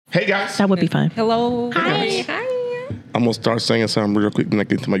Hey guys. That would be fun. Hello. Hi. I'm gonna start saying something real quick. Then I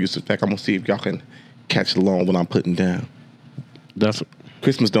get into my use of fact. I'm gonna see if y'all can catch along what I'm putting down. That's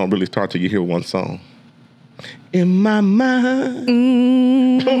Christmas don't really start till you hear one song. In my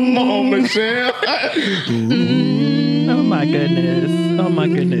mind. Come on, Michelle. Oh my goodness. Oh my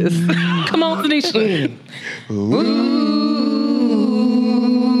goodness. Come on, Tinesha.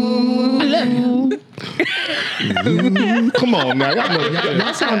 Come on now. Y'all know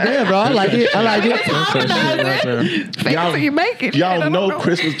that sounds good, bro. I like it. y'all know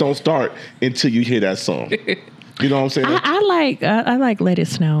Christmas don't start until you hear that song. You know what I'm saying? I like Let It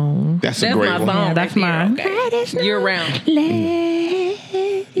Snow. That's a That's great my one. song. Yeah, that's right mine. there, okay. Year round.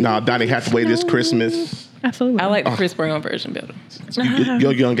 Nah, Donnie Hathaway this Christmas. Absolutely. I like the Chris Brown version better.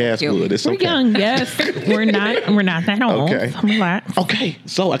 Your young ass would. It's We're okay. young, yes. We're not that old. Okay. Relax. Okay,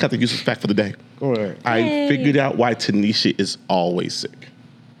 so I got the useless fact for the day. Go ahead. I figured out why Tinesha is always sick.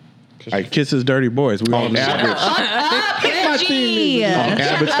 I kisses dirty boys. We all On know. Reggie. On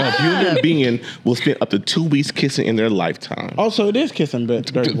average, a human being will spend up to 2 weeks kissing in their lifetime. Also, it is kissing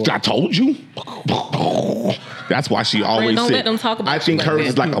dirty boys. I told you. That's why she always don't sick. let them talk about I think you like hers that.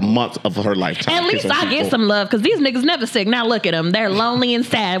 is like a month of her lifetime. At least kissing I get people. some love because these niggas never sick. Now look at them. They're lonely and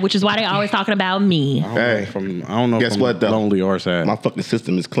sad, which is why they always talking about me. Hey, I don't know guess if I'm what, though? lonely or sad. My fucking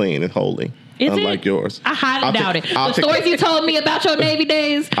system is clean and holy. Is unlike it? yours. I highly doubt it. I'll The take- stories you told me about your Navy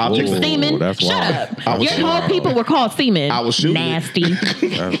days, I'll you take- seamen. that's Shut wild. I up. was Your whole people were called seamen. I was shooting. Nasty.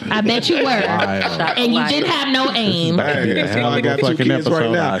 I bet you were. Wild. And you didn't have no aim. Hey, That's so a I got two fucking kids right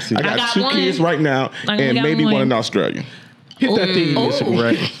episode now. I see. I got I got two one. kids right now, I only and got maybe one one. in Australia. Hit that thing,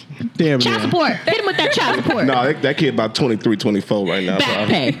 right? Damn it. Child support. Hit him with that child support. No, that kid about 23, 24 right now. Back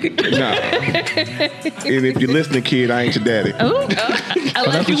pay. No. And if you're listening, kid, I ain't your daddy. Ooh.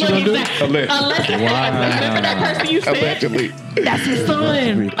 Unless you what you look gonna exact. Allegedly. Unless you remember that person you said? Allegedly. That's his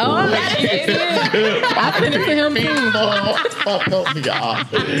son. Oh, that is it. I sent it to him too.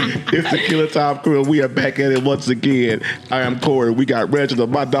 It's the Killer Time Crew. We are back at it once again. I am Korey. We got Reggie.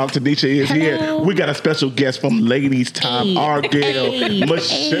 My dog Tinesha is here. Hello. We got a special guest from Ladies Time, Hey. our girl, Hey.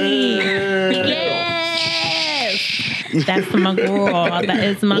 Michelle. Yes. That's my girl. That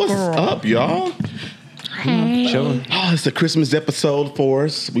is my What's girl. up, y'all? Hey. Chilling. Oh, it's a Christmas episode for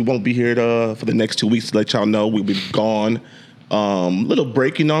us. We won't be here for the next 2 weeks to let y'all know we'll be gone. Little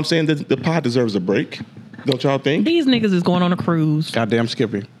break, you know what I'm saying? The pod deserves a break. Don't y'all think? These niggas is going on a cruise. Goddamn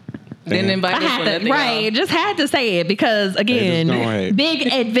Skippy. Didn't invite I us for had to, nothing. right, just had to say it because again, They just go ahead. big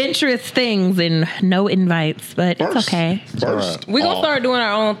adventurous things and no invites, but it's okay. First. We're going to start doing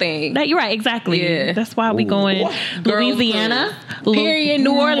our own thing. That, you're right, exactly. Yeah. That's why we going Girls Louisiana, Period,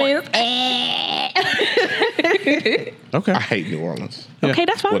 New Orleans. Okay. I hate New Orleans Okay,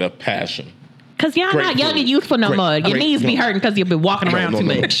 that's with fine. a passion. Because y'all Great not young food. and youthful no Great- more. Your great- knees be no. hurting because you've been walking around too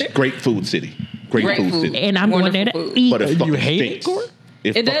much. Great food city. Great food city. And I'm going there to Wonderful food. eat. But it fucking hate it, stinks. Corey?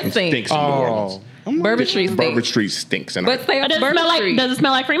 It does fucking stink. stinks in New Orleans. Bourbon Street Bourbon stinks. Street stinks. And But stay up does it Bourbon smell Street. like? Does it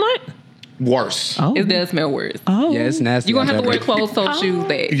smell like Fremont? worse. Oh, It does smell worse. Oh, Yeah, it's nasty. You're going to have to wear out there. closed-toed shoes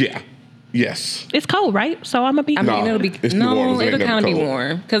that. Yeah. Yes. it's cold, right? So I'm gonna be. I mean, No, it'll be it's New Orleans. It ain't it'll never kind of be cold.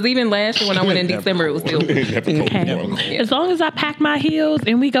 warm. Because even last year when I went in December, it was still. Okay. As long as I pack my heels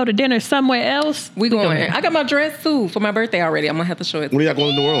and we go to dinner somewhere else, We going. I got my dress too for my birthday already. I'm gonna have to show it When y'all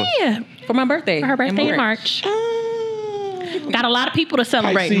going to New Orleans? yeah, for my birthday. for her birthday in March. Got a lot of people to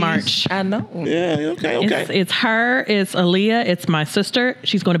celebrate in Pisces. March. I know. Yeah. Okay. It's her, it's Aaliyah, it's my sister.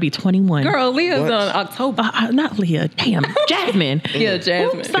 She's going to be 21. Girl, Leah's What? on October. Not Leah. Damn, Jasmine. Yeah,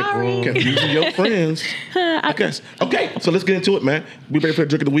 Jasmine. Oops, sorry. Confusing your friends. I guess. Okay, so let's get into it, man. We ready for the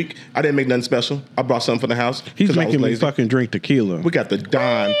drink of the week? I didn't make nothing special. I brought something for the house. He's 'cause I was making me lazy. fucking drink tequila. We got the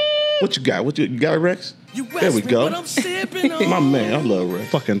Don. What you got? You got it, Rex? There we go. My man, I love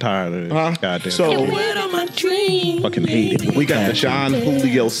Rex. Fucking tired of this. Huh? Goddamn. So fucking hate it. we got the Don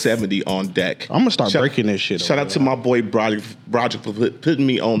Julio 70 on deck. I'm gonna start breaking this shit. Shout over out to my boy Broderick for putting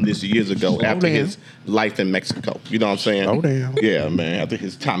me on this years ago after damn. his life in Mexico. You know what I'm saying? Oh, damn. Yeah, man. After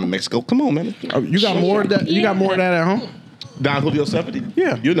his time in Mexico. Come on, man. Oh, you got more of that? You got more of that at home? Don Julio 70?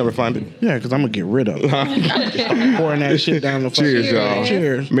 Yeah. You'll never find it. Yeah, because I'm gonna get rid of it. Pouring that shit down the fucking Cheers, y'all.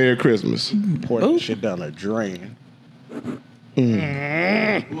 Cheers. Merry Christmas. Pour that shit down the drain.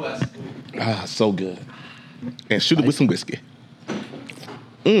 Ah, so good. And shoot it with some whiskey.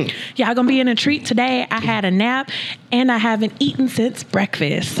 Y'all gonna be in a treat today. I had a nap and I haven't eaten since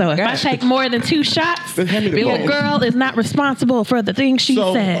breakfast. So if I Gosh. take more than 2 shots, Then hand me the your bowl. girl is not responsible for the things she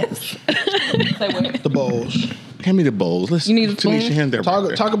So- says. Say what? The bowls. Hand me the bowls. Let's You need a spoon? Tanisha, hand that right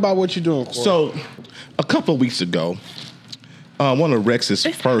there. Talk about what you're doing. Corey. So, a couple of weeks ago, one of Rex's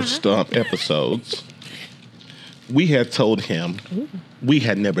first episodes, we had told him we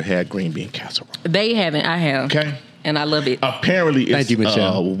had never had green bean casserole. They haven't. I have. Okay. And I love it. Apparently, it's Thank you,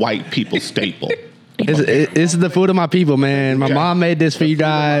 Michelle. a white people staple. It's the food of my people, man. My mom made this for you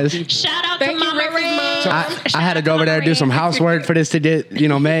guys. Shout out Thank to you, Mama Rex's Ray. mom. So I had to go over there and do some housework for this to get,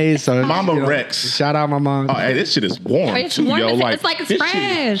 made. So Mama Rex. shout out my mom. Oh, hey, this shit is warm It's too, warm. yo. It's like it's this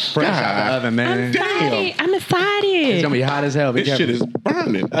shit is fresh. Fresh out the God. oven, man. Excited. I'm It's excited. gonna be hot as hell. Be This shit careful. is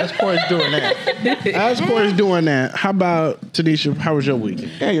burning. As Korey's doing that. As Korey's doing that, how about Tinesha? How was your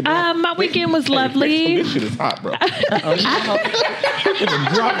weekend? Hey, bro. My weekend was Hey, lovely. This shit is hot, bro.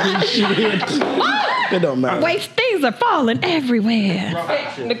 Drop this shit in. It don't matter. Wait, things are falling everywhere.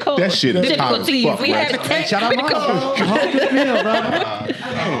 Nicole, That shit is hot as difficulties. fuck, We bro. had to take Shout out my mom. Good meal,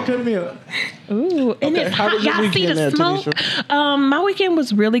 bro. Good meal. Ooh, and it's how hot. was your Y'all see weekend the there, smoke? My weekend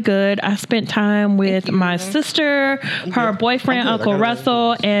was really good. I spent time with my sister, her boyfriend, Uncle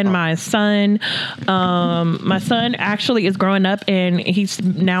Russell, and my son. My son actually is growing up, and he's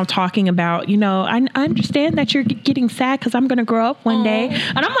now talking about, I understand that you're getting sad because I'm going to grow up one day.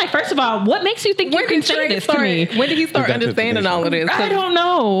 And I'm like, first of all, what makes you think you can say this to me? When did he start understanding all of this? I don't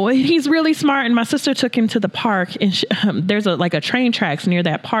know. He's really smart, and my sister took him to the park, and there's a train tracks near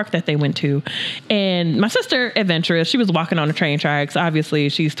that park that they went to, and my sister, adventurous, she was walking on the train tracks. Obviously,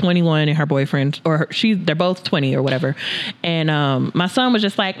 she's 21, and her boyfriend, they're both 20 or whatever, and my son was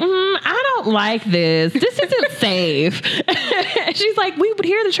just like, I don't like this. This isn't safe. She's like, we would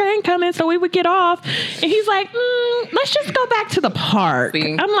hear the train coming, so we would get off, and he's like, let's just go back to the park.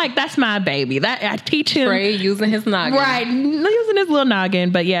 See? I'm like, that's my baby. That I teach him. Trey using his noggin. Right, using his little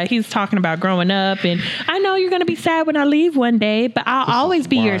noggin. But yeah, he's talking about growing up, and I know you're gonna be sad when I leave one day, but I'll always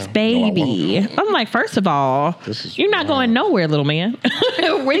be your baby. I'm like, first of all, you're not going nowhere, little man.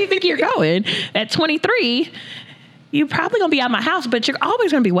 Where do you think you're going? At 23, you're probably gonna be out of my house, but you're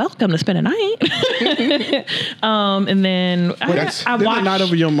always gonna be welcome to spend a night. And then I Spending watched. a night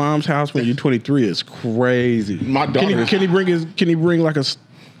over your mom's house when you're 23 is crazy. My daughter. Can he bring like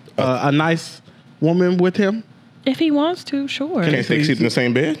a nice woman with him? If he wants to, sure. Can't they sleep in the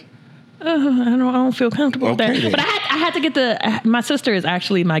same bed? I don't feel comfortable with Okay, that. then. But I had to get my sister is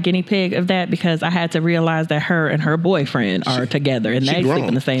actually my guinea pig of that, because I had to realize that her and her boyfriend are together and She they grown. sleep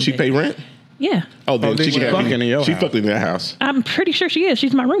in the same She bed. pay rent? Yeah. Oh, then then she she can fucking in your She house. fucking in that house. I'm pretty sure she is.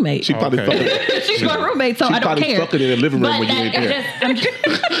 She's my roommate. She probably Okay. fucking. She's my roommate, so She I don't probably care. fucking in the living room But when you that- ain't there. I'm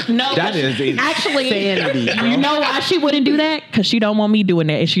just- no, That is actually insanity, bro. You know why she wouldn't do that? Because she don't want me doing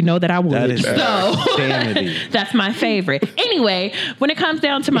that, and she know that I would. That is so insanity. that's my favorite. Anyway, when it comes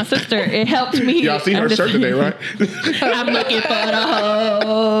down to my sister, it helps me. Y'all see her shirt today, right? I'm looking for the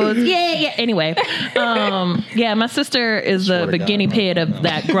hoes. Yeah. Anyway, yeah, my sister is the guinea pig of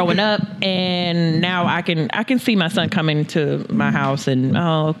that growing up, and now I can see my son coming to my house, and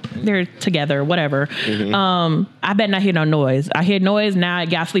they're together, whatever. I bet not hear no noise. I hear noise now.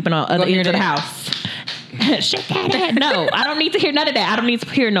 Y'all sleeping on other hear ends of the that. house. Shake that. No, I don't need to hear none of that. I don't need to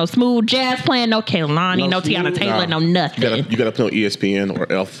hear no smooth jazz playing, no Kehlani, no Tiana smooth- Taylor, no nothing. You gotta put on ESPN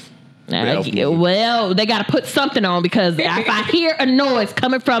or Elf. Well, they got to put something on, because if I hear a noise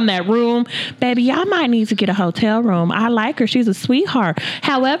coming from that room, baby, y'all might need to get a hotel room. I like her. She's a sweetheart.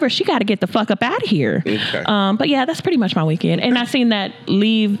 However, she got to get the fuck up out of here. Okay. But yeah, that's pretty much my weekend. And I seen that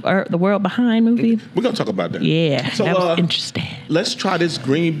Leave the World Behind movie. We're gonna talk about that. Yeah, So that was interesting. let's try this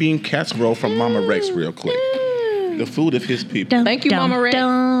green bean casserole from Mama Rex real quick. The food of his people. Thank you, Mama Rex.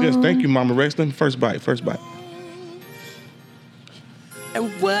 Yes, thank you, Mama Rex. Let me first bite. And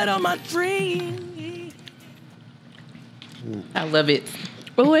what are my dreams? I love it.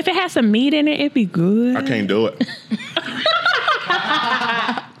 Well, if it has some meat in it, it'd be good. I can't do it.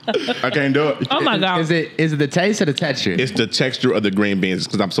 I can't do it. Oh my God. Is it the taste or the texture? It's the texture of the green beans,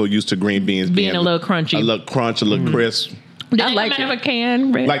 because I'm so used to green beans Being a little crunchy. a little crunch, a little crisp. Did I it like come out it. of a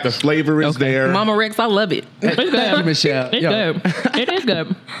can, Rick? Like the flavor is there. Mama Rex, I love it. It's good. Thank you, Michelle. It's Yo. good. It is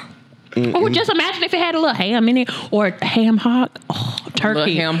good. Or just imagine if it had a little ham in it, or ham hock. Oh, turkey.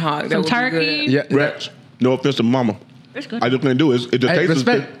 Little ham hock. That Some would be turkey. good. Yeah. Rex, no offense to Mama. It's good. I just can't do it. The Hey, taste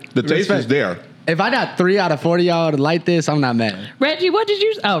respect. is the taste is Respect. there. If I got 3 out of 40 y'all to like this, I'm not mad. Reggie, what did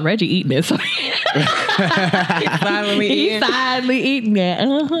you? Oh, Reggie eating this. Silently He's eating. silently eating that.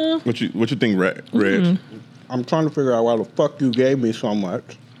 Uh-huh. What you think, Reg? I'm trying to figure out why the fuck you gave me so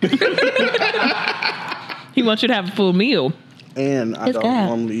much. He wants you to have a full meal. And I It's don't good.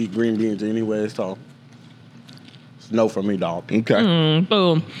 normally eat green beans anyway, so it's no for me, dog. Okay.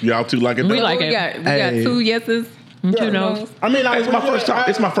 Boom. Y'all two like it? We though? like We it. got Hey. 2 yeses. Who knows? I mean, It's my first time.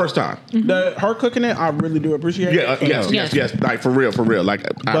 It's my first time. Her cooking it, I really do appreciate Yeah, it. yes. Like for real. Like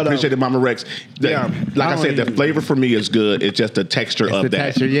I appreciated Mama Rex. Like I said, the flavor for me is good. It's just the texture of that.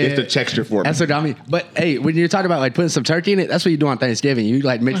 Texture, yeah. It's the texture for me. That's what got me. But hey, when you're talking about like putting some turkey in it, that's what you do on Thanksgiving. You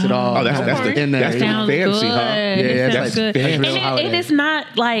like mix it all. Oh, that's the in there. that's the Sounds fancy, good. huh? Yeah, Sounds good. that's And real holiday. it is not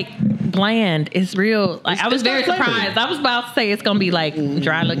like bland. It's real. Like I was it's very got flavor. surprised. I was about to say it's gonna be like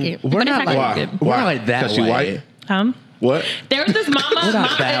dry looking. We're But it's not actually like- good. We're not like that Because she way. white. What? There was this mama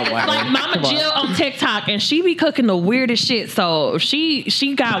not that way. like Mama Jill on TikTok, and she be cooking the weirdest shit. So she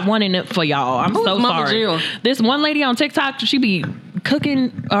got one in it for y'all. I'm Who's so Mama sorry. Jill? This one lady on TikTok, she be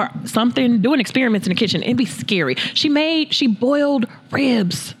cooking or something, doing experiments in the kitchen. It'd be scary. She boiled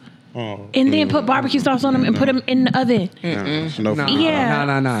ribs. And then put barbecue sauce on them and put them in the oven. No,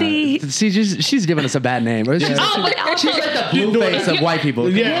 Yeah. No. See? She's giving us a bad name. She's Oh, but also the blue face of white people.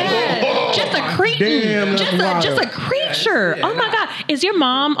 yeah, just a creature. Damn, that's Just a creature. Oh my God. Is your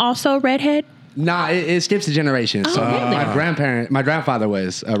mom also redhead? Nah, it skips a generation. So really? my grandfather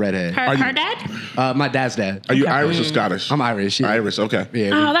was a redhead. Her dad? My dad's dad. Are you Irish or Scottish? I'm Irish. Irish. Okay.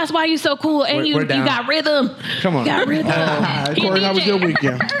 Yeah. Oh, that's why you so cool. And you we're down. got rhythm. Come on. You got rhythm. You Korey, how was DJ. your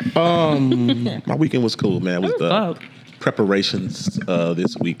weekend? My weekend was cool, man. It was the Oh. preparations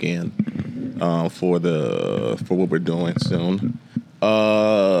this weekend for what we're doing soon.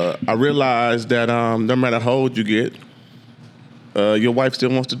 I realized that no matter how old you get, your wife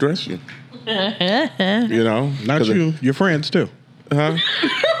still wants to dress you. You know, Not you. Your friends too. Huh?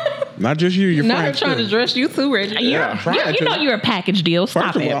 Not just you. Your Now they're friends trying too. to dress you too, Reggie. You know you're a package deal. Stop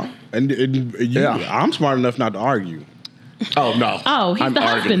First of it. all, and I'm smart enough not to argue. Oh no. Oh, he's I'm the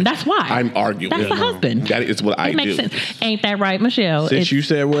arguing. husband. That's why. I'm arguing. That's the husband. That is what I It makes do. sense. Ain't that right, Michelle? Since you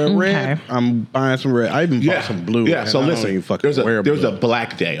said wear red, Okay. I'm buying some red. I even bought some blue. Yeah. So I don't listen, even fucking wear there's blue. a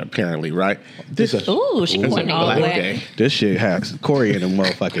black day apparently, right? There's a Ooh, she there's a pointing all black black. day. This shit has Korey in a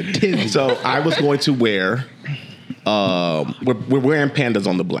motherfucking tizzy. So I was going to wear. We're wearing pandas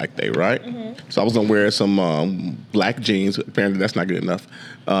on the black day, right? So I was gonna wear some black jeans. Apparently, that's not good enough.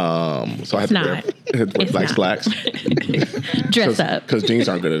 So I had to wear It's black not. slacks Dress up. because jeans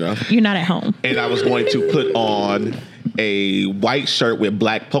aren't good enough. You're not at home. And I was going to put on a white shirt with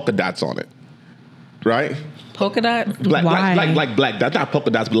black polka dots on it, right? Polka dot. Black, Why? like black dots, not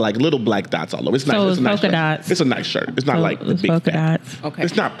polka dots, but like little black dots all over. It's nice. So It's a it's nice polka shirt. dots. It's a nice shirt. It's not like the It's big polka fat. dots. Okay.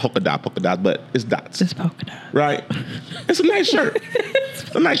 It's not polka dots, but it's dots. It's polka dots. Right? It's a nice shirt.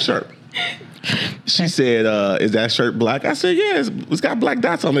 It's a nice shirt. She said, "Is that shirt black?" I said, "Yeah, it's got black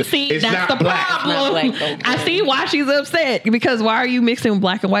dots on it." See, it's that's not the black. problem. It's not black, though. I see why she's upset because why are you mixing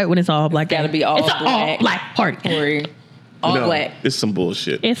black and white when it's all black? Gotta be all it's an all black. black party. Korey. All No, black. It's some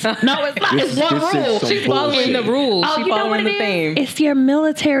bullshit. It's no, it's not. It's one This is rule. some She's following bullshit. the rules. Oh, She's you know what following it the is? theme. It's your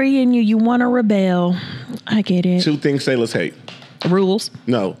military in you. You want to rebel. I get it. Two things sailors hate. Rules.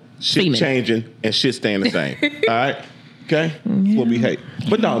 No, shit Semen. changing and shit staying the same. All right? Okay? That's what we hate.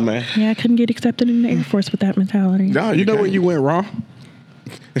 But no, man. Yeah, I couldn't get accepted in the Air Force with that mentality. No, You know where can't. you went wrong?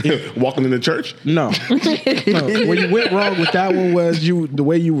 Walking in the church? No. No. Where you went wrong with that one was the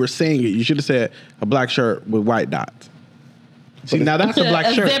way you were saying it. You should have said a black shirt with white dots. See, now that's a black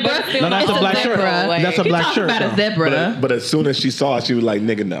A shirt. zebra? No, that's It's a black shirt. zebra, like- That's a He black talking shirt. about a though. zebra. But as soon as she saw it, she was like,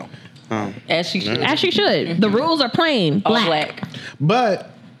 nigga, no. As she should. As she should. The rules are plain. All Black. black. But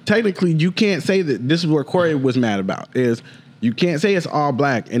technically, you can't say that. This is what Korey was mad about. Is you can't say it's all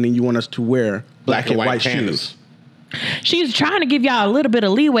black and then you want us to wear black and white shoes. She's trying to give y'all a little bit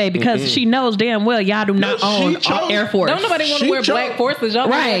of leeway because she knows damn well y'all do not No, she own chose- Air Force. Don't nobody want She to wear chose- black forces. Y'all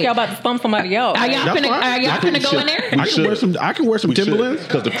Right. like y'all about to stump somebody out. Are y'all That's finna, fine. are y'all I think finna go we in there? should. I can wear some. I can wear some Timberlands.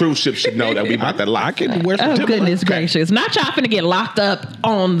 Because the cruise ship should know that we about that life. I can wear some Oh, Timberlands. goodness gracious. Not y'all finna get locked up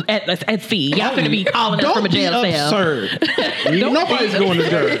on at sea. Y'all finna be calling us from a jail be cell. absurd. Nobody's going to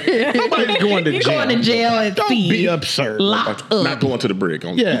jail. Nobody's going to You're jail. going to jail at Don't sea. be absurd. Locked up. Not going to the brig.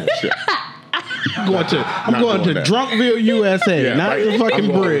 On Yeah. ship. I'm going to Not doing that. Drunkville, USA, Yeah, not right. the fucking I'm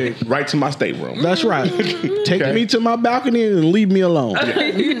going brig. Right to my stateroom. That's right. Take Okay. me to my balcony and leave me alone.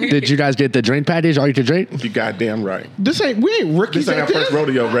 Did you guys get the drink package? All you could drink? You goddamn right. We ain't rookies. This ain't at our first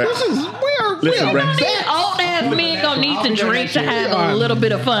rodeo, Rex. Listen, we are Rex. These old ass men gonna need to drink to have a little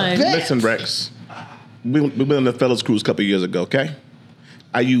bit of fun. Listen, Rex. We went on the fellas cruise a couple years ago, okay?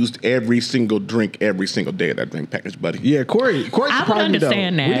 I used every single drink every single day of that drink package, buddy. Yeah, Korey I would surprised me,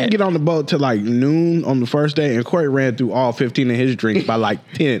 understand though. that. We didn't get on the boat till like noon on the first day, and Korey ran through all 15 of his drinks by like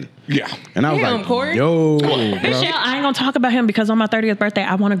 10. Yeah. And I was Damn, like, Korey. yo, bro. Michelle, I ain't gonna talk about him because on my 30th birthday,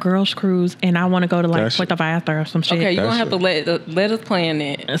 I want a girls' cruise and I want to go to like That's- Puerto Vallarta or some shit. Okay, you're That's gonna have to let us plan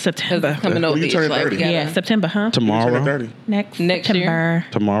that. In September. 'Cause it's coming up, When you bitch. turn Like, 30. we gotta- Yeah, September, huh? Turn Tomorrow. 30. Next Next September.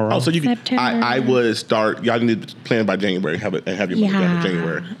 Tomorrow. Oh, so you can. September. I would start. Y'all need to plan by January. Have your money done Yeah. in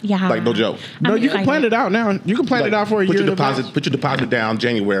January. Yeah. Like no joke. No, I'm you can excited. plan it out now. You can plan it out for a put year. your in advance. deposit. Put your deposit down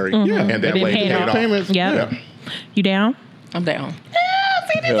January. Yeah. And that But then way pay you it pay off. it off. Payments. Yep. Yeah. You down? I'm down.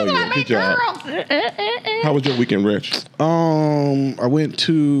 Hell yeah. Good job. How was your weekend, Rich? I went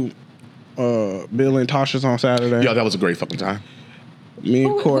to Bill and Tasha's on Saturday. Yeah, that was a great fucking time. Me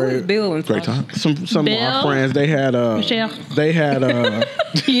and Who is Corey, Bill and Great Tasha? time. some of Bill? our friends, they had Michelle?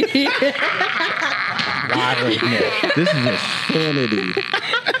 this is insanity.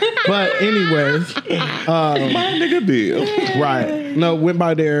 But anyways, My nigga Bill. right. No, went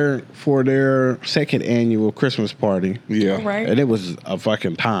by there for their second annual Christmas party. Yeah. Right. And it was a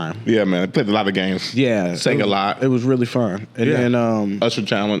fucking time. Yeah, man. I played a lot of games. Yeah. Sang it a was- lot. It was really fun. And Yeah. then Usher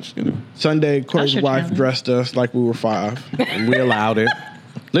challenge. You know. Sunday, Corey's Usher wife challenge. dressed us like we were 5. And we allowed it.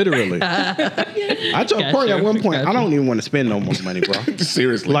 Literally. I told Got Corey you. at one point, Got I don't even want to spend no more money, bro.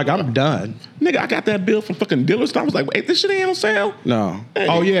 Seriously. Like, I'm done. Nigga, I got that bill from fucking dealer store. I was like, wait, this shit ain't on sale. No.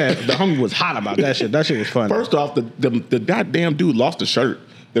 Oh, yeah. The homie was hot about that shit. That shit was fun. First off, the goddamn dude lost the shirt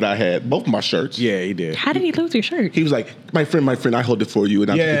that I had, both of my shirts. Yeah, he did. How did he lose your shirt? He was like, my friend, I hold it for you,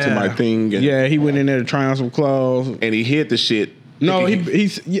 and I took it to my thing. And, Yeah, he went in there to try on some clothes. and he hid the shit. No, thinking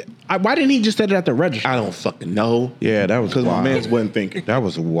he's. Yeah, why didn't he just set it at the register? I don't fucking know. Yeah, that was Because my wild. man's wasn't thinking. That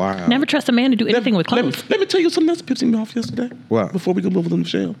was wild. Never trust a man to do anything with clothes. Let me tell you something else that pissed me off yesterday. What? Before we go move with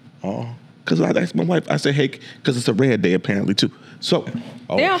Michelle. Oh. Because I asked my wife, I said, hey, because it's a red day apparently too. So,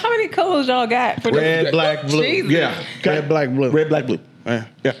 Damn, how many colors y'all got? For Red, this? black, blue. Jesus. yeah. Red, black, blue. Red, black, blue. Yeah.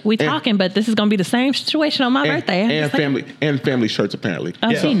 Yeah. We And- talking, but this is gonna be the same situation on my birthday. I'm And just like, family shirts apparently.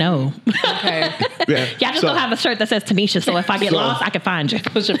 oh, see, no. Okay. Yeah. Y'all just So- don't have a shirt that says Tinesha, so if I get So- lost, I can find you.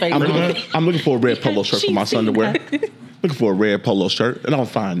 Put your face I'm on looking, it. I'm looking for a red polo shirt for my son to wear. She's Looking for a red polo shirt, and I don't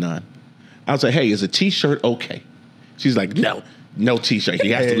find none. I was like, hey, is a t-shirt okay? She's like, no t-shirt. He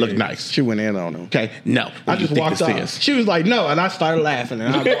has to look nice. She went in on him. Okay, no. I What do you just think walked this off. is? She was like, no, and I started laughing.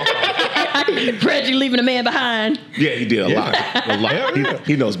 And I walked off. Reggie leaving a man behind. Yeah, he did a lot. A lot. Hell yeah.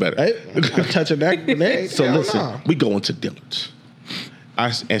 He knows better. Hey, I'm touching that grenade. So Hell listen, no. we go into Dillard's.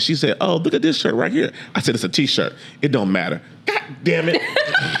 And she said, oh, look at this shirt right here. I said, it's a t-shirt. It don't matter. God damn it.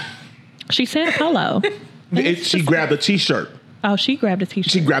 She said hello. She grabbed a t-shirt. Oh, she grabbed a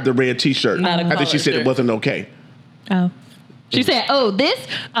t-shirt. She grabbed a red t-shirt. Not a I think she collared said it shirt. wasn't okay. Oh. She said, oh, this?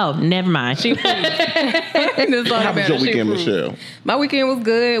 Oh, never mind. She How was your weekend, Michelle? My weekend was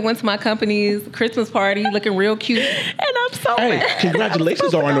good. Went to my company's Christmas party, looking real cute. and I'm so Hey, mad.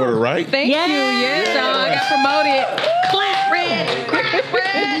 congratulations are in order, right? Thank Yes. you. Yes, y'all. I got promoted. Clap, Reg. Clap, Reg.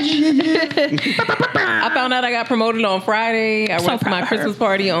 I found out I got promoted on Friday. I So went to proud my of her. Christmas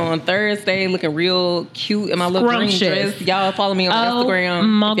party on Thursday, looking real cute in my little green Scrumptious. dress. Y'all follow me on Oh, Instagram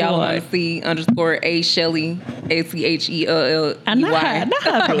my if y'all God. want to see _A Shelly ACHELLEY. I know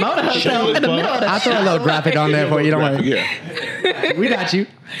her promoting herself in the middle of the I'll throw a little graphic on there for you. Don't worry. Yeah. We got you.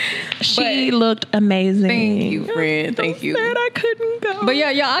 She looked amazing. Thank you, friend. Thank you. Said I couldn't go. But yeah,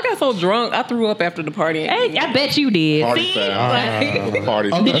 I got so drunk, I threw up after the party. Hey, I bet you did. Party See? foul. Party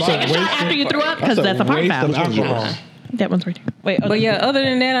Did you foul. take a shot after you threw up? Because that's a party waste foul. of alcohol. That one's right there. Wait, But yeah, other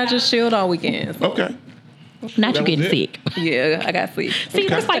than that, I just chilled all weekend. So, Okay. not you was getting it. sick. yeah, I got sick. See,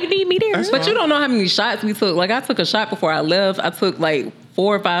 that's why you need me there. But you don't know how many shots we took. Like I took a shot before I left. I took like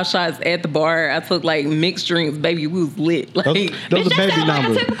 4 or 5 shots at the bar. I took like mixed drinks. Baby, we was lit. Like, Those Bitch, are that baby sound like a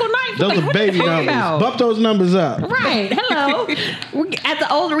numbers. typical night. Those Like, are what baby you talking numbers. about? Bump those numbers up. Right. Hello. At the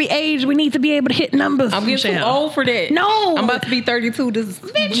older we age, we need to be able to hit numbers. I'm getting too Michelle. old for that. No. I'm about to be 32. This is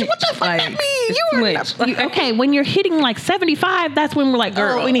Bitch, what the fuck like, that mean? it's You too were much. okay. When you're hitting like 75, that's when we're like,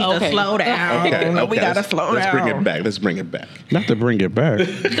 girl, Girl, we need to okay. slow down. Okay. We gotta slow Let's down. bring it back. Let's bring it back. Not to bring it back.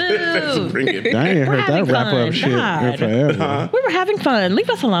 Let's Dude, bring it back. I ain't We're heard that having wrap fun. up shit God. in forever. we were having fun. Leave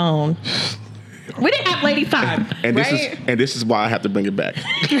us alone. We didn't have lady time. And Right? this is why I have to bring it back.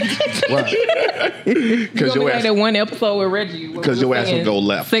 You Because gonna your be like ass that one episode with Reggie. where 'Cause we your was ass saying would go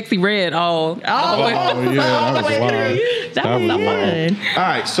left. Sexy red all. Oh, yeah, that was wild. That was so fun. All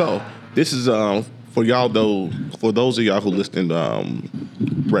right, so this is for y'all though. For those of y'all who listen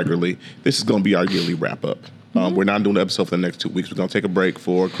regularly, this is going to be our yearly wrap up. We're not doing the episode for the next 2 weeks. We're going to take a break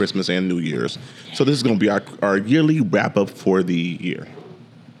for Christmas and New Year's. So this is going to be our yearly wrap up for the year.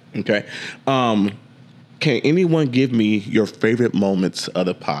 Okay. Can anyone give me your favorite moments of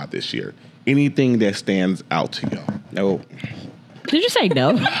the pod this year? Anything that stands out to y'all? No. Did you say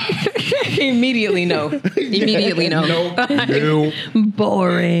no? Immediately no. Immediately no.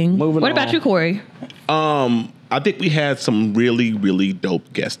 Boring. Moving What about on. you, Korey? I think we had some really, really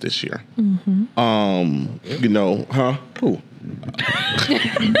dope guests this year. You know, Who?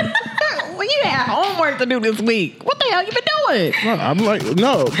 Well, you had homework to do this week. What the hell you been doing? No, I'm like,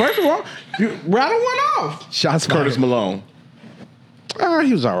 no. First of all, you rattle one off. Shots Curtis fired. Malone.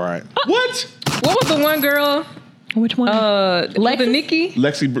 He was all right. What? What was the one girl? Which one? Was it Nikki?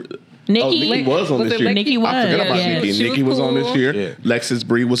 Lexi. Nikki. Oh, Nikki was on Was this it year. Lexi? Nikki was. I forgot about Yeah. Nikki. She Nikki was on this cool. year. Yeah. Lexus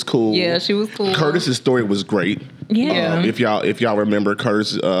Bree was cool. Yeah, she was cool. Curtis's story was great. Yeah. If y'all remember,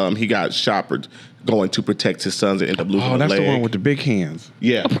 Curtis, he got shot for going to protect his sons and ended up losing Oh, a that's leg. the one with the big hands.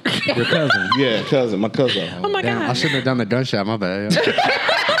 Yeah, Your cousin. yeah, my cousin. Oh my Damn, I God. shouldn't have done the gunshot. My bad. Rex,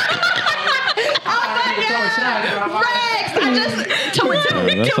 I just two and two.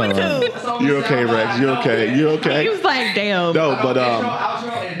 that's Two and all two. You okay, Rex? You okay? You He okay? was like, damn. No, but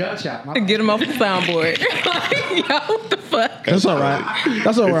Get him off the soundboard. Yo, what the fuck? That's all right.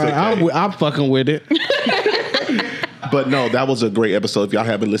 That's all right. I'm fucking with it. But no, that was a great episode. If y'all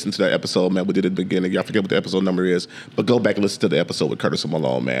haven't listened to that episode, man, we did it at the beginning. Y'all forget what the episode number is, but go back and listen to the episode with Curtis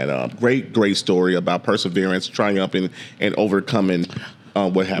Malone, man. Great story about perseverance, triumphing, and overcoming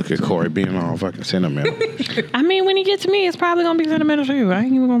what happened. Look at Korey being all fucking sentimental. I mean, when he gets to me, it's probably gonna be sentimental too. I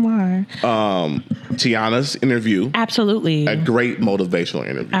ain't even gonna lie. Tiana's interview, Absolutely. a great motivational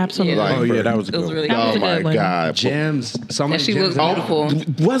interview. Absolutely. Yeah. Oh yeah, that was a It was good really one. That was Oh a my good one. God. Gems. So many And she gems was in there.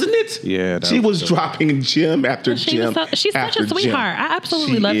 beautiful. Wasn't it? Yeah, that she was was dropping gem after She gem. was she's such after a sweetheart. gem. I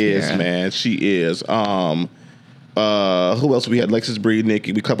absolutely She love is, her. man. She is. Who else we had? Lexus Bree,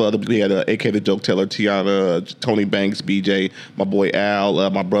 Nikki. We couple other. We had AK the Joke Teller, Tiana, Tony Banks, BJ, my boy Al,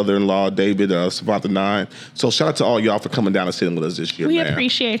 my brother-in-law David, Savanta 9. So shout out to all y'all for coming down and sitting with us this year, We man.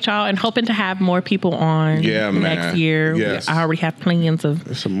 appreciate y'all and hoping to have more people on Yeah, man. next year. Yes. I already have plans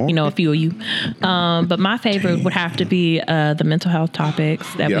of, some more a few of you. But my favorite would have to be the mental health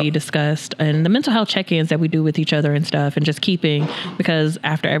topics that Yep. we discussed and the mental health check-ins that we do with each other and stuff, and just keeping, because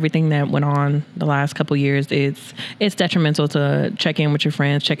after everything that went on the last couple years, it's detrimental to check in with your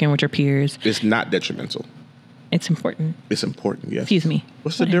friends, check in with your peers. It's not detrimental. It's important. It's important. Yes. Excuse me.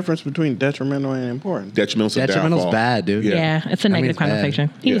 What's the difference between detrimental and important? Detrimental's a Detrimental's downfall. bad, dude. Yeah. Yeah, it's a mean, negative it's bad. connotation.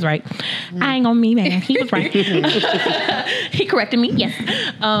 He was Yeah. right. I ain't on me, man. He was right. He corrected me. Yes.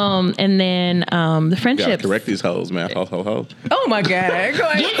 And then the Gotta friendships. correct these hoes, man. Ho, ho, ho. Oh my God. Go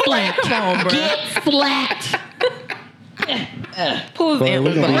ahead. Get flat. Come on, bro. Get flat. Pull his Boy, we're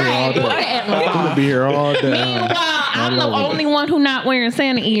antlers gonna be off. here all day. Put the antlers I'm gonna off. be here all day. Meanwhile, I'm the only one who not wearing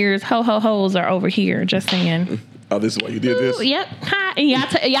Santa ears. Ho ho hoes are over here. Just saying. Oh, this is why you did this? Ooh, yep. Hi. And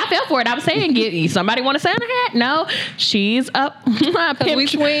y'all fell for it. I'm saying, get somebody want a Santa hat? No, she's up. Pimp we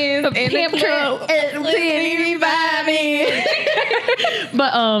twins. And Pimp the truck. twins.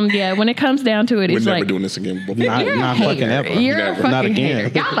 But yeah, when it comes down to it, We're it's never like doing this again. Not, you're not a fucking hater. ever. You're a Never. fucking Not again.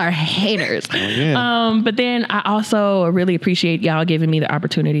 hater. Y'all are haters. again. But then I also really appreciate y'all giving me the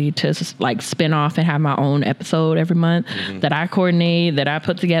opportunity to like spin off and have my own episode every month that I coordinate, that I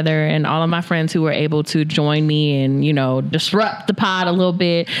put together, and all of my friends who were able to join me and disrupt the pod a little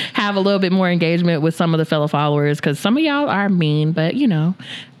bit, have a little bit more engagement with some of the fellow followers, because some of y'all are mean, but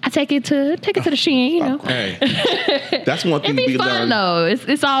I take it to the shin, Hey, that's one thing It'd be we fun learned. though.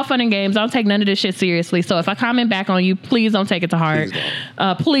 It's all fun and games. I don't take none of this shit seriously. So if I comment back on you, please don't take it to heart.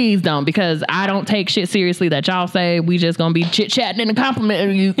 Please don't, because I don't take shit seriously that y'all say. We just gonna be chit chatting and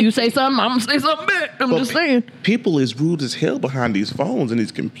complimenting. You say something, I'm gonna say something back. I'm just saying. People is rude as hell behind these phones and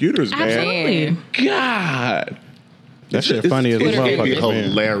these computers, man. Absolutely. God. That shit funny as a It's motherfucker. man.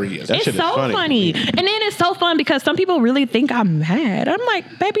 hilarious. That It's shit is so funny. funny. And then it's so fun because some people really think I'm mad. I'm like,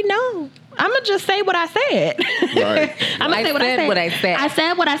 baby, no. I'm going to just say what I said. Right. I'm going to say what I said. what I said. I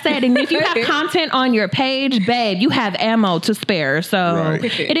said what I said. And if you have content on your page, babe, you have ammo to spare. So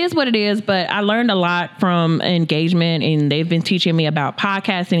Right. it is what it is. But I learned a lot from engagement, and they've been teaching me about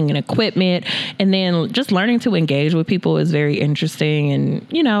podcasting and equipment. And then just learning to engage with people is very interesting. And,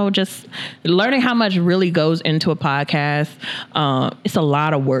 just learning how much really goes into a podcast. It's a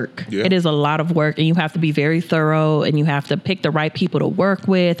lot of work. Yeah. It is a lot of work, and you have to be very thorough, and you have to pick the right people to work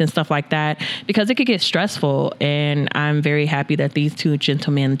with and stuff like that, because it could get stressful. And I'm very happy that these two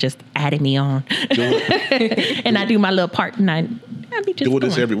gentlemen just added me on. And I do my little part, and I be just Doing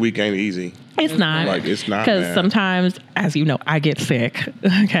this going. every week ain't easy. It's not. Like, it's not, Because man. sometimes, as you know, I get sick.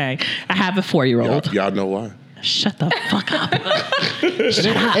 Okay. I have a 4-year-old. Y'all know why. Shut the fuck up.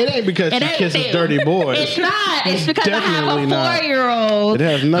 It ain't because she kisses dirty boys. It's not. It's because I have Definitely a not. 4-year-old. It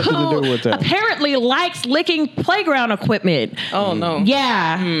has nothing to do with that. Apparently likes licking playground equipment. Oh no.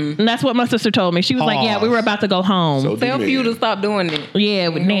 Yeah. And that's what my sister told me. She was like, yeah, we were about to go home. So Tell you to stop doing it. Yeah,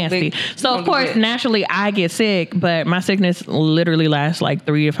 with nasty. So of course, naturally, I get sick, but my sickness literally lasts like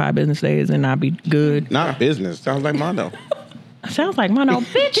 3 to 5 business days, and I'll be good. Not business. Sounds like mono. Sounds like mono,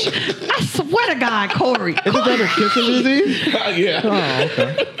 bitch. I swear to God, Korey. Isn't that a kissing disease? Yeah. Oh,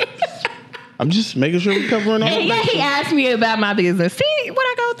 okay. I'm just making sure we're covering all And yeah, he asked me about my business. See what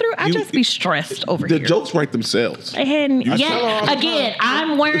I go through? I just be stressed over The here. jokes write themselves. And tell her all yeah, the again,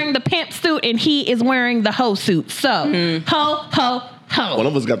 I'm wearing the pimp suit and he is wearing the hoe suit. So, ho, ho, ho. One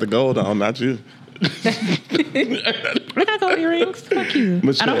of us got the gold on, not you. I got gold earrings. Fuck you.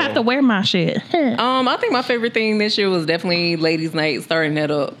 Michelle. I don't have to wear my shit. I think my favorite thing this year was definitely ladies' night, starting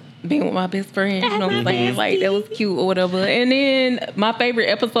that up. Being with my best friend, you know what I'm saying? Like, that was cute or whatever. And then my favorite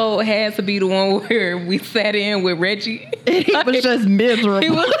episode had to be the one where we sat in with Reggie. He was just miserable.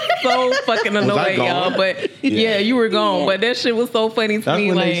 He was so fucking annoying, gone? y'all. But yeah, you were gone. But that shit was so funny to That's me.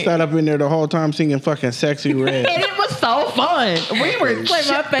 when Like, they sat up in there the whole time singing fucking Sexy Red. And it was so fun. We were like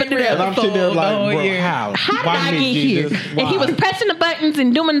my favorite And I'm sitting there episode like, the whole bro, year. how? How did Why I me, get here? Jesus? And he Why? was pressing the buttons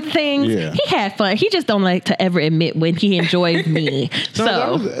and doing things. Yeah. He had fun. He just don't like to ever admit when he enjoys me.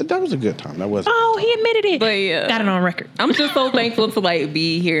 No, So, that was a good time. That was. oh, he admitted it. But yeah. Got it on record. I'm just so thankful to like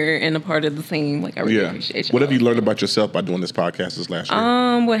be here and a part of the team. Like, I really Yeah. appreciate you. What have you learned about yourself by doing this podcast this last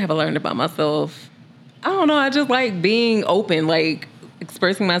year? What have I learned about myself? I don't know. I just like being open, like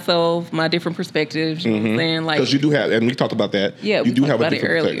expressing myself, my different perspectives. You know what I'm saying? Like, Because you do have, and we talked about that. yeah, you we do talked have a about it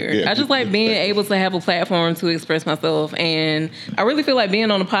different earlier. perspective. Yeah, I just like being able to have a platform to express myself, and I really feel like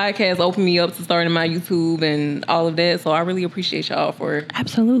being on a podcast opened me up to starting my YouTube and all of that. So I really appreciate y'all for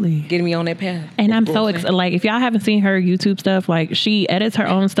Absolutely. getting me on that path. And I'm so excited. Like, if y'all haven't seen her YouTube stuff, like, she edits her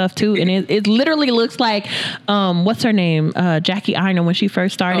own stuff too. And it literally looks like, what's her name? Jackie Aina when she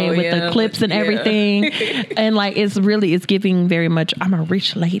first started with the clips and everything. And like, it's giving very much, I'm a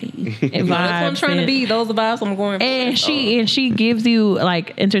rich lady. And That's what I'm trying to be. Those are vibes I'm going for. And she gives you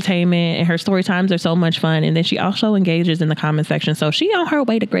like entertainment, and her story times are so much fun. And then she also engages in the comment section. So she on her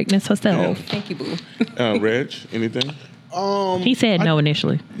way to greatness herself. Thank you, boo. Reg, anything? He said no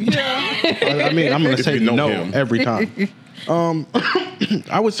initially. I mean, I'm gonna If say you know no him. every time.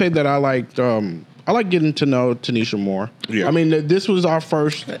 I would say that I liked. I like getting to know Tinesha more. Yeah. I mean, this was our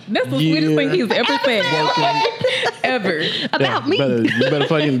first. That's the sweetest thing he's ever said. Ever. About me. You better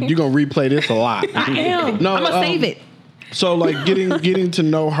fucking. You're gonna replay this a lot. I am. No, I'm gonna save it. So like getting to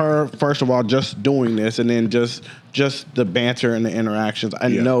know her, first of all, just doing this, and then just the banter and the interactions. I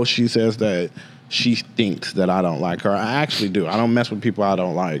know she says that she thinks that I don't like her. I actually do. I don't mess with people I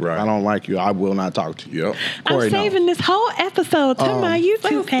don't like. Right. If I don't like you, I will not talk to you. Yep. Korey, I'm no. saving this whole episode to my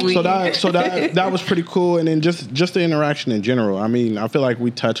YouTube page. So that was pretty cool, and then just the interaction in general. I mean, I feel like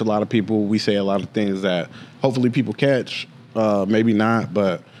we touch a lot of people. We say a lot of things that hopefully people catch, maybe not.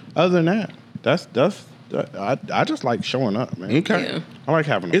 But other than that, that's I just like showing up, man. Okay. Yeah. I like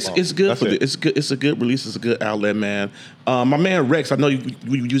having. It's good for it's good. It's a good release. It's a good outlet, man. My man Rex, I know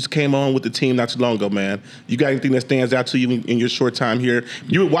you just came on with the team not too long ago, man. You got anything that stands out to you in your short time here?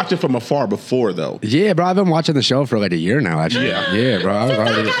 You were watching from afar before, though. Yeah, bro. I've been watching the show for like a year now, actually. Yeah, bro. I was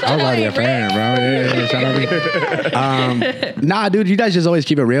already a fan, bro. Yeah, shout out to me. Nah, dude, you guys just always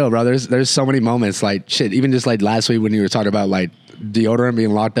keep it real, bro. There's so many moments, like shit. Even just like last week when you were talking about like deodorant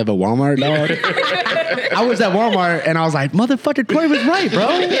being locked up at Walmart, dog. I was at Walmart and I was like, motherfucker, Korey was right, bro.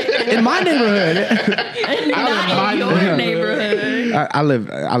 In my neighborhood. Not in your neighborhood. I live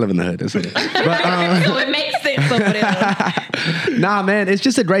in the hood. That's it. But So it makes sense over there. nah, man, it's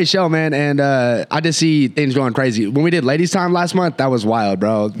just a great show, man, and I just see things going crazy. When we did Ladies Time last month, that was wild,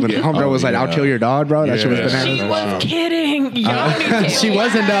 bro. When homegirl was like, "I'll kill your dog," bro. That shit was bananas. She was kidding. Y'all She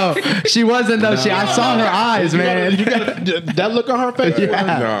wasn't though. I saw her eyes, man. You got that look on her face.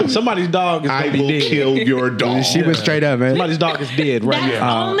 Yeah. Somebody's dog is I gonna be will dead. kill your dog. She was straight up, man. Somebody's dog is dead right That's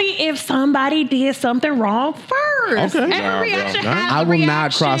now. only if somebody did something wrong first. Okay. Every Nah, bro. reaction Nah. has I a will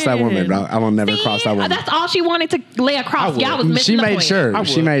not cross that woman, bro. I will never See? cross that woman. That's all she wanted to lay across. Y'all was missing She the made point. sure.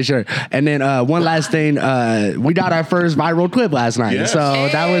 She made sure. And then one last thing, we got our first viral clip last night, Yes. so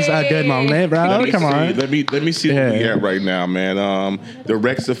that was a good moment, bro. Come on. Let me see where we Yeah. at right now, man. The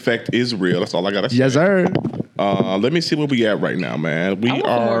Rex effect is real. That's all I gotta say. Yes, sir. Let me see where we at right now, man. We I want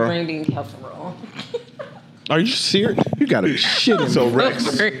some more are. green bean casserole. Are you serious? You gotta be shitting. So Rex,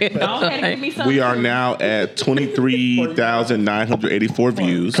 Go ahead and give me some. we are now at 23,984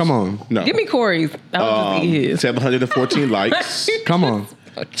 views. Come on. No. Give me Korey's. I would just eat his. 714 likes, Come on.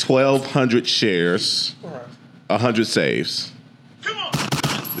 1,200 shares, 100 saves.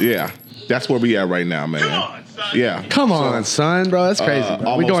 Yeah, that's where we at right now, man. Yeah. Come on, son, bro. That's crazy.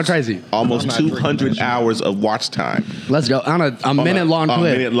 We going crazy. Almost 200 hours of watch time. Let's go. On a minute-long clip.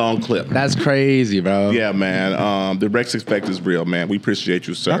 A minute-long clip. That's crazy, bro. Yeah, man. The Rex effect is real, man. We appreciate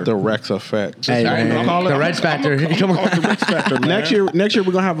you, sir. Not the Rex effect. Hey, man. The Rex factor. Come on. The Rex factor, man. Next year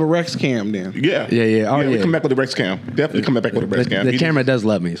we're gonna have a Rex cam then. Yeah. Yeah. Oh, We yeah. come back with the Rex cam. Definitely come back with the Rex cam. The camera does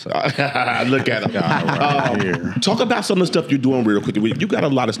love me. So. Look at him. Here. Talk about some of the stuff you're doing real quick. You got a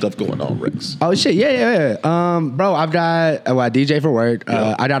lot of stuff going on, Rex. Oh shit, yeah. Bro, I DJ for work.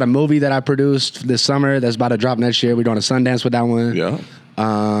 Yeah. I got a movie that I produced this summer that's about to drop next year. We're doing a Sundance with that one. Yeah.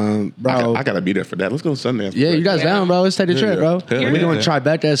 Bro. I gotta be there for that. Let's go to Sundance. Yeah, you guys down, bro? Let's take the trip, bro. Hell We're doing yeah.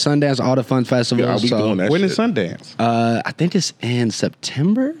 Tribeca, Sundance, all the fun festivals. Yeah, we doing that When shit. is Sundance? I think it's in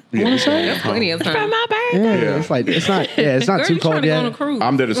September. I want to say. That's plenty of For time. my birthday. Yeah, Yeah. it's not Girl, too you trying cold to go on a yet. cruise.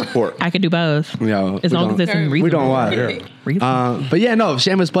 I'm there to support. I could do both. Yo, As we long as don't- it's in we reasonable. don't want. Reasonable. But yeah, no,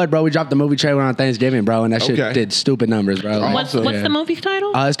 shameless plug, bro. We dropped the movie trailer on Thanksgiving, bro, and that shit Okay. did stupid numbers, bro. Like, What's Awesome. the movie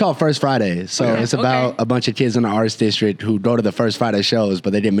title? it's called First Friday. So it's about a bunch of kids in the arts district who go to the First Friday shows,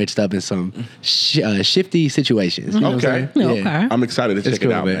 but they get mixed up in some shifty situations. You know what I'm Okay. saying? Okay. Yeah. I'm excited to check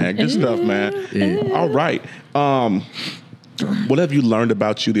cool, it out, man. man. Good stuff, man. Yeah. All right. What have you learned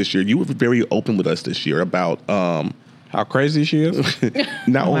about you this year? You were very open with us this year about How crazy she is.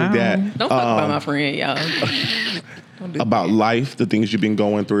 not Wow. only that, Don't talk about my friend, y'all. Don't do about life, the things you've been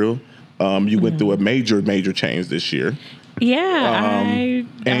going through. You went through a major change this year, Yeah, I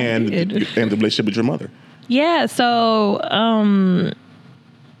and did. the relationship with your mother. Yeah, so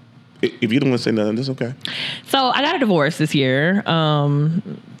If you don't want to say nothing, that's okay. So I got a divorce this year.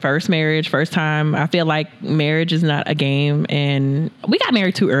 First marriage, first time. I feel like marriage is not a game, and we got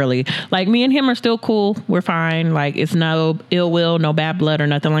married too early. Like, me and him are still cool. We're fine. Like, it's no ill will, no bad blood or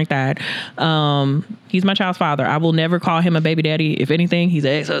nothing like that. He's my child's father. I will never call him a baby daddy. If anything, he's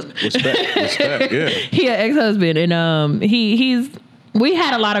an ex-husband. Respect, yeah. He an ex-husband, and we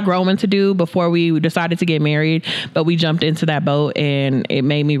had a lot of growing to do before we decided to get married, but we jumped into that boat, and it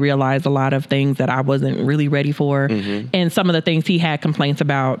made me realize a lot of things that I wasn't really ready for. And some of the things he had complaints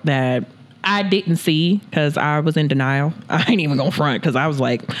about that I didn't see because I was in denial. I ain't even gonna front because I was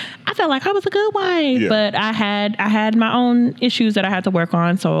like, I felt like I was a good wife, Yeah. but I had my own issues that I had to work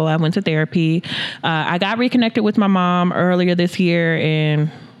on. So I went to therapy. I got reconnected with my mom earlier this year, and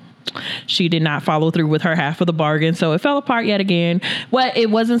she did not follow through with her half of the bargain, so it fell apart yet again. Well, it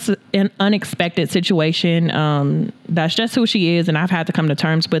wasn't an unexpected situation. That's just who she is, and I've had to come to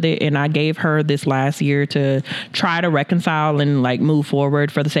terms with it. And I gave her this last year to try to reconcile and like move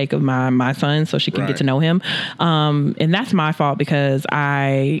forward for the sake of my son, so she can Right. get to know him. And that's my fault because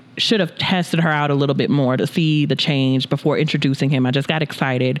I should have tested her out a little bit more to see the change before introducing him. I just got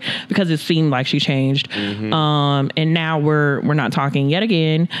excited because it seemed like she changed. And now we're not talking yet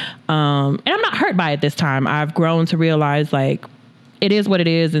again. And I'm not hurt by it this time. I've grown to realize like it is what it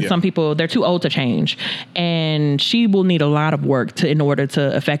is, and Yeah. some people, they're too old to change, and she will need a lot of work in order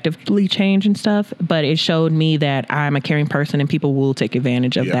to effectively change and stuff. But it showed me that I'm a caring person, and people will take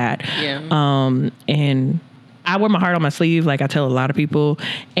advantage of Yeah. that. Yeah. And I wear my heart on my sleeve, like I tell a lot of people,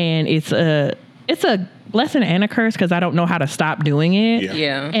 and it's a blessing and a curse because I don't know how to stop doing it. Yeah.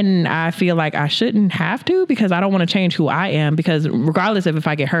 Yeah. And I feel like I shouldn't have to because I don't want to change who I am, because regardless of if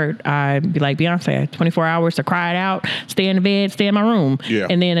I get hurt, I'd be like Beyonce, 24 hours to cry it out, stay in the bed, stay in my room. Yeah.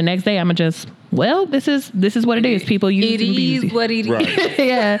 And then the next day I'm going to just, well, this is what it is. People use It and abuse is you. what it is. Right.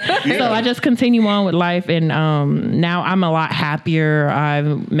 Yeah. So I just continue on with life, and now I'm a lot happier.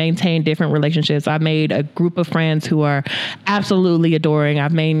 I've maintained different relationships. I've made a group of friends who are absolutely adoring.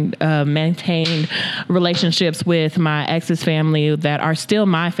 I've maintained relationships with my ex's family that are still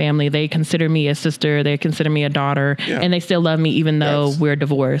my family. They consider me a sister. They consider me a daughter, Yeah. and they still love me even though That's- we're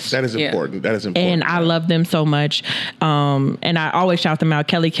divorced. That is Yeah. important. That is important. And I love them so much. And I always shout them out.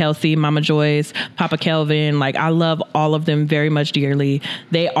 Kelly Kelsey, Mama Joyce, Papa Kelvin. Like, I love all of them very much dearly.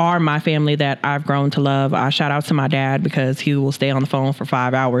 They are my family that I've grown to love. I shout out to my dad because he will stay on the phone for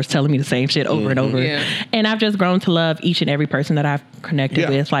 5 hours telling me the same shit over and over. Yeah. And I've just grown to love each and every person that I've connected Yeah,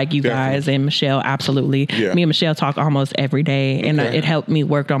 with, like you definitely. guys and Michelle. Absolutely. Yeah. Me and Michelle talk almost every day. And Okay. it helped me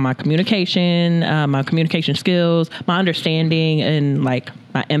work on my communication skills, my understanding, and like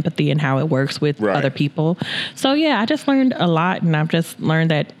my empathy and how it works with Right. other people. So yeah, I just learned a lot, and I've just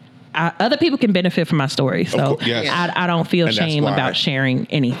learned that other people can benefit from my story. So course, yes. I don't feel And that's shame why about sharing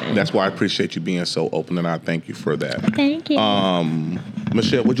anything. That's why I appreciate you being so open, and I thank you for that. Thank you.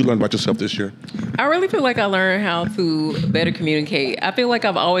 Michelle, what'd you learn about yourself this year? I really feel like I learned how to better communicate. I feel like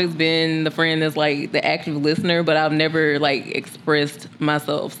I've always been the friend that's like the active listener, but I've never like expressed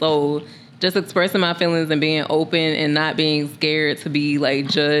myself. So just expressing my feelings and being open and not being scared to be like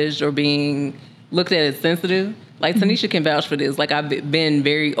judged or being looked at as sensitive. Like Tinesha can vouch for this. Like I've been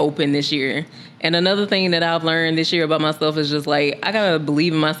very open this year. And another thing that I've learned this year about myself is just like I gotta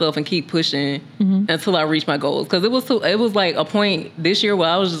believe in myself and keep pushing until I reach my goals. Because it was like a point this year where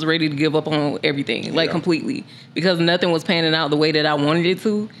I was just ready to give up on everything, like completely, because nothing was panning out the way that I wanted it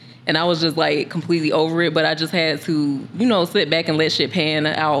to. And I was just like completely over it. But I just had to, sit back and let shit pan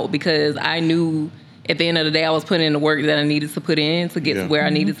out because I knew at the end of the day I was putting in the work that I needed to put in to get to where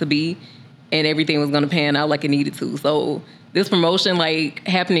I needed to be. And everything was going to pan out like it needed to. So this promotion, like,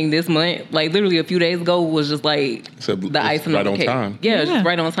 happening this month, like, literally a few days ago was just, like, the icing on the cake. Time. Yeah, just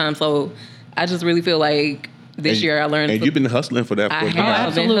right on time. So I just really feel like this year I learned. And you've been hustling for that. I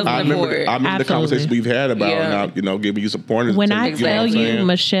have been hustling for it. I remember the conversations we've had about, giving you some pointers. When I tell you,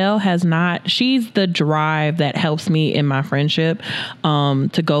 Michelle she's the drive that helps me in my friendship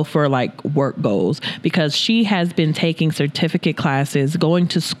to go for like work goals, because she has been taking certificate classes, going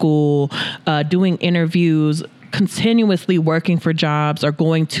to school, doing interviews, continuously working for jobs or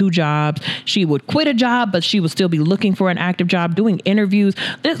going to jobs. She would quit a job, but she would still be looking for an active job, doing interviews.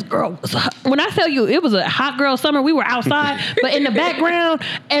 This girl, when I tell you it was a hot girl summer, we were outside, but in the background,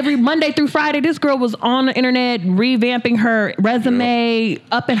 every Monday through Friday, this girl was on the internet revamping her resume,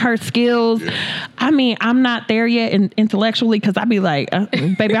 upping her skills. I mean, I'm not there yet intellectually because I'd be like,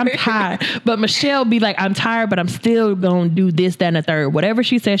 baby, I'm tired. But Michelle be like, I'm tired, but I'm still going to do this, that, and the third. Whatever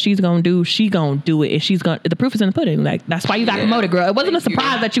she says she's going to do, she going to do it. And she's going to, the proof is in the pudding. Like, that's why you got promoted, girl. It wasn't a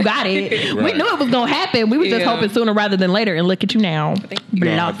surprise that you got it. Right. We knew it was going to happen. We were just hoping sooner rather than later. And look at you now.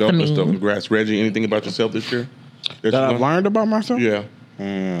 Congrats. Reggie, anything about yourself this year? That I've learned about myself? Yeah.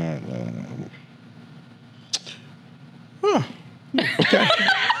 Okay.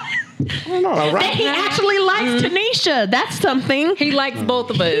 I don't know. That he actually likes Tinesha. That's something. He likes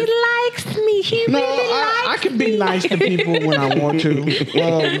both of us. He likes me. He really likes I can be nice to people when I want to. Let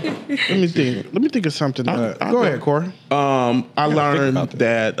me think. Let me think of something. Go ahead, Korey. I learned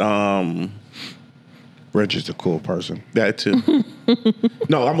that Reggie's a cool person. That too.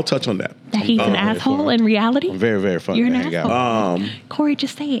 No, I'm gonna touch on that. That he's an asshole in reality. I'm very, very funny. You're to an hang asshole. out. Korey,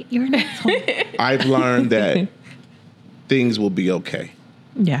 just say it. You're an asshole. I've learned that things will be okay.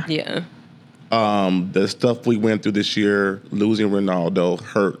 Yeah. Yeah. The stuff we went through this year, losing Ronaldo,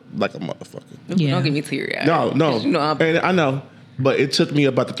 hurt like a motherfucker. Yeah. Don't get me teary-eyed. No. And I know, but it took me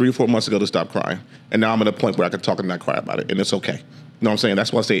about 3 or 4 months ago to stop crying, and now I'm at a point where I can talk and not cry about it, and it's okay. You know what I'm saying?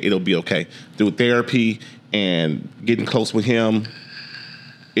 That's why I say it'll be okay. Through therapy and getting close with him,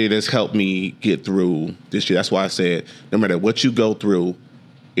 it has helped me get through this year. That's why I said, no matter what you go through,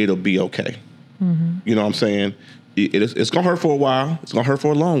 it'll be okay. Mm-hmm. You know what I'm saying? It's going to hurt for a while. It's going to hurt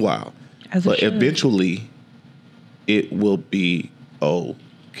for a long while. But eventually, it will be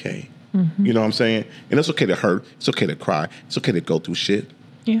okay. Mm-hmm. You know what I'm saying? And it's okay to hurt. It's okay to cry. It's okay to go through shit.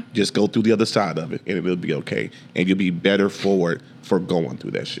 Yeah. Just go through the other side of it, and it will be okay. And you'll be better forward for going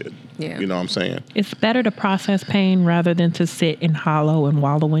through that shit. Yeah. You know what I'm saying? It's better to process pain rather than to sit and hollow and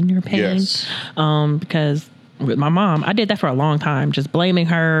wallow in your pain. Yes. Because with my mom, I did that for a long time, just blaming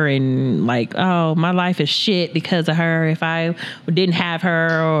her and like, oh, my life is shit because of her. If I didn't have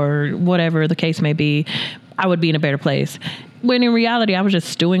her or whatever the case may be, I would be in a better place. When in reality, I was just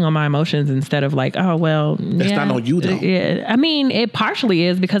stewing on my emotions instead of like, oh, well, that's not on you, though. Yeah. I mean, it partially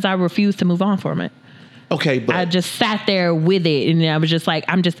is because I refused to move on from it. Okay, but I just sat there with it, and I was just like,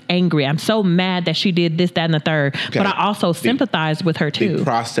 I'm just angry. I'm so mad that she did this, that, and the third. Okay. But I also sympathized with her too. The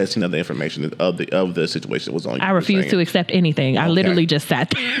processing of the information of the situation was on you. I refused to accept anything. I literally just sat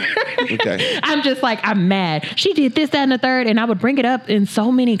there. Okay. I'm just like, I'm mad. She did this, that, and the third, and I would bring it up in so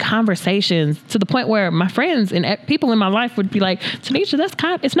many conversations to the point where my friends and people in my life would be like,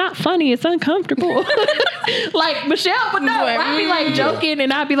 Tinesha, it's not funny. It's uncomfortable. Like Michelle would know. I'd be like joking,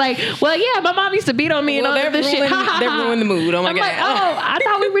 and I'd be like, well, yeah, my mom used to beat on me. That ruined the mood. Oh my God. Like, I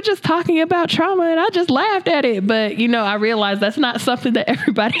thought we were just talking about trauma and I just laughed at it. But, I realized that's not something that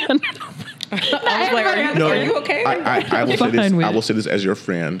everybody understands. I was like, are you okay? I will say this as your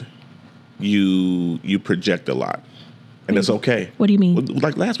friend. You project a lot. And it's okay. What do you mean?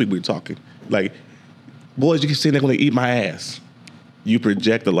 Like last week we were talking. Like, boys, you can say they're going to eat my ass. You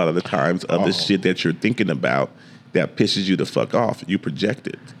project a lot of the times of the shit that you're thinking about that pisses you the fuck off. You project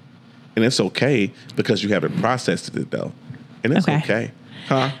it. And it's okay because you haven't processed it, though. And it's okay.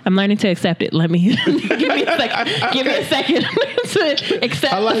 Huh? I'm learning to accept it. Let me give me a second. Give me a second to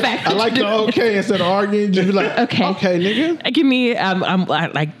accept the fact. I like the okay instead of arguing. Just be like, okay, nigga. Give me. I'm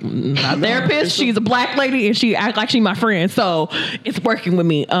like my therapist. She's a black lady and she act like she's my friend, so it's working with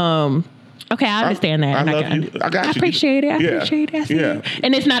me. Okay, I understand that. I And love you. I got you. I appreciate it. I Yeah. appreciate it. I see Yeah. it.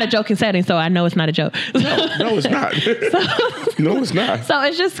 And it's not a joking setting, so I know it's not a joke. No, it's not. No, it's not. So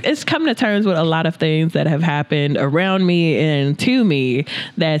it's coming to terms with a lot of things that have happened around me and to me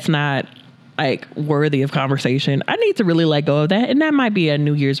that's not like worthy of conversation. I need to really let go of that, and that might be a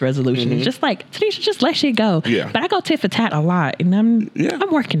New Year's resolution. Just like Tinesha, just let shit go. Yeah. But I go tit for tat a lot, and I'm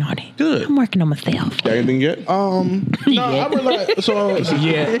working on it. Good. I'm working on myself. Got anything yet? No, I realize. So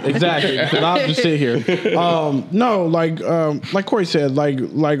yeah, exactly. 'Cause I'll just sit here. No, like Korey said,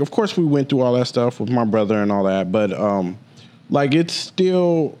 like of course we went through all that stuff with my brother and all that, but like it's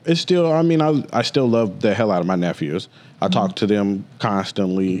still. I mean, I still love the hell out of my nephews. I talk to them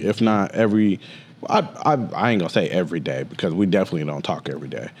constantly, if not every. I ain't gonna say every day because we definitely don't talk every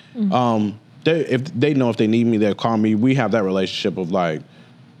day. If they know if they need me, they'll call me. We have that relationship of like,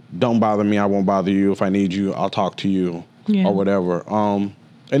 don't bother me, I won't bother you. If I need you, I'll talk to you or whatever. And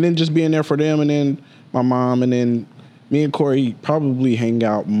then just being there for them, and then my mom, and then me and Korey probably hang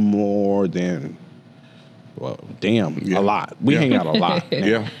out more than. Well, damn, a lot. We hang out a lot.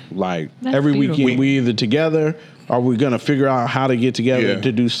 Yeah. Like That's every beautiful. weekend, we either together or we're gonna figure out how to get together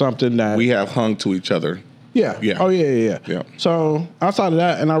to do something that We have hung to each other. Yeah. Yeah. Oh yeah. Yeah. So outside of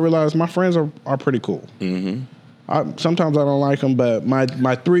that, and I realized my friends are pretty cool. Mm-hmm. Sometimes I don't like them, but my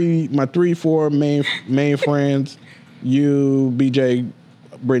four main friends, you, BJ,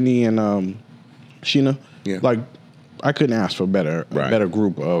 Brittany, and Sheena. Yeah. Like I couldn't ask for a better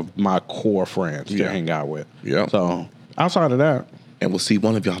group of my core friends to hang out with. Yeah. So outside of that, And we'll see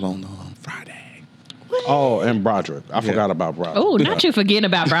one of y'all on Friday. oh, and Broderick, I forgot about Broderick. Oh, not you forgetting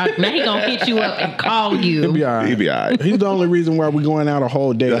about Brock. Now he gonna hit you up and call He'll you. be all right. He'll be all right. He's the only reason why we're going out a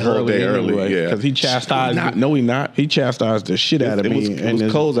whole day early. Yeah. Because he chastised. No, he not. He chastised the shit out of me. It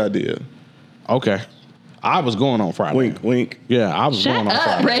was Cole's idea. Okay. I was going on Friday. Wink, wink. Yeah, I was Shut going on up,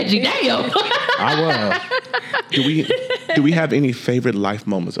 Friday. Reggie. Damn. I was. Do we have any favorite life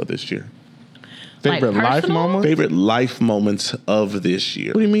moments of this year? Favorite Like life personal? moment? Favorite life moments of this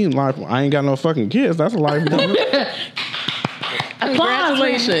year? What do you mean life? I ain't got no fucking kids. That's a life moment.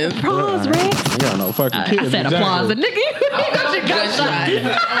 Congratulations. Applause, Rex. I got no fucking kids. I said exactly. applause. And nigga, you got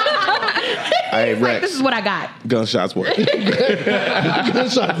Hey, This Rex. is what I got. Gunshots work.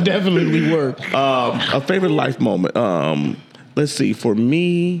 Gunshots definitely work. A favorite life moment. Let's see. For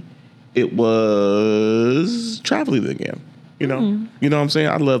me, it was traveling again. You know, you know what I'm saying.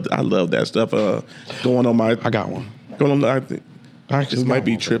 I love that stuff. Going on my, I got one. going on. I think I actually this might got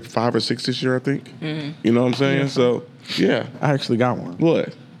be one. trip 5 or 6 this year. I think. You know what I'm saying. So yeah. I actually got one.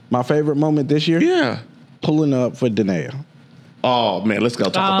 What? My favorite moment this year? Yeah. Pulling up for Danae. Oh man, let's go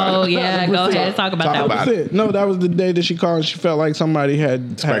talk about Oh it. yeah, go ahead. Talk about Talk that. about one. it. That's it. No, that was the day that she called and she felt like somebody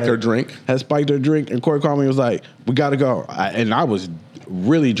had Spiked her drink. Had spiked her drink, and Korey called me and was like, "We got to go." And I was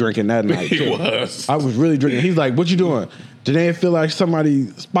really drinking that night. He too. was. I was really drinking. He's like, "What you doing?" Danae feel like somebody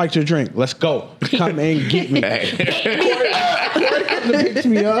spiked her drink. Let's go. Come and get me. Korey comes and picks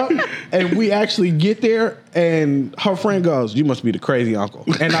me up, and we actually get there, and her friend goes, "You must be the crazy uncle,"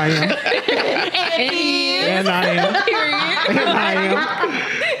 and I am. And I am.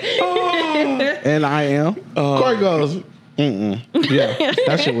 And I am. Korey goes, yeah,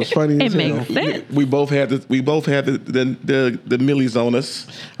 that shit was funny It as hell. makes sense. We both had the millies on us.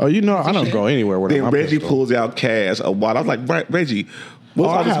 Oh, you know, I don't go anywhere with Then them. Reggie pulls out cash a while. I was like, Reggie,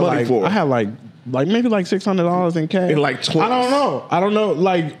 what's all this money for? I had like maybe like $600 in cash. In like 20s. I don't know.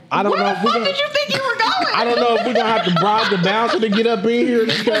 Like I don't Where know. the if we fuck gonna, did you think you were going? I don't know if we're gonna have to bribe the bouncer to get up in here.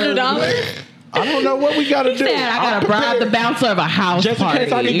 $100? I don't know what we gotta do. Said I gotta bribe the bouncer of a house just in party.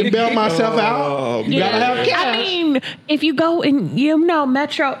 case I need to bail myself out. You gotta have cash. I mean, if you go and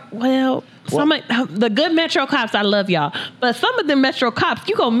Metro, some of the good Metro cops, I love y'all, but some of the Metro cops,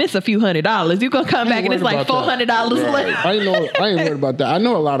 you gonna miss a few $100. You gonna come back and it's like $400 left. I ain't worried about that. I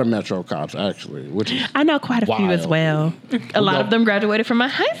know a lot of Metro cops actually, which is I know quite a few as wild. well. A lot of them graduated from my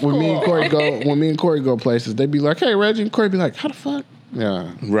high school. when me and Korey go places, they be like, "Hey, Reggie," and Korey be like, "How the fuck?"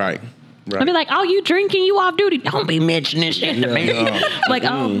 Yeah. Right. I'll be like, "Oh, you drinking? You off duty? Don't be mentioning shit to me." Like,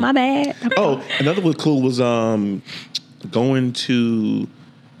 "Oh, my bad." Oh, another one cool was going to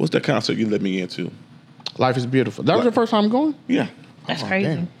what's that concert you let me into? Life is beautiful. That was your first time going? Yeah. That's crazy.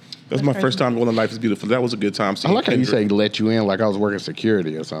 damn. That was my first time going to Life is Beautiful. That was a good time. I seeing like how you say Kendrick. let you in like I was working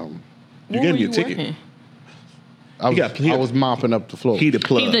security or something. You gave me a ticket. I was mopping up the floor. He the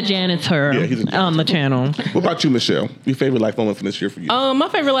plug. He's a janitor Yeah, he's a janitor. on the channel. What about you, Michelle? Your favorite life moment from this year for you? My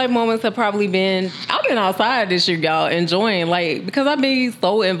favorite life moments have probably been I've been outside this year, y'all, enjoying because I've been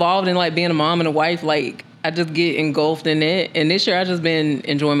so involved in being a mom and a wife. I just get engulfed in it. And this year I just been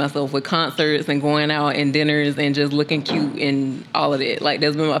enjoying myself with concerts and going out and dinners and just looking cute and all of it. Like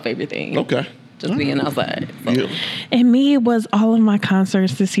that's been my favorite thing. Okay. Just being outside. So. Yeah. And me, it was all of my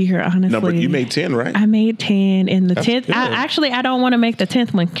concerts this year, honestly. No, but you made 10, right? I made 10 in the That's 10th. good. I don't want to make the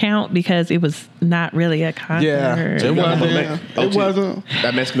 10th one count because it was not really a concert. Yeah, it wasn't. It wasn't.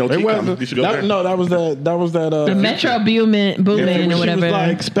 That Mexican OT It coming. wasn't. You should go there. No, that was that. The Metro Boomin or whatever. She was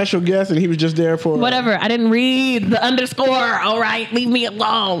like special guest, and he was just there for Whatever. I didn't read the underscore. All right, leave me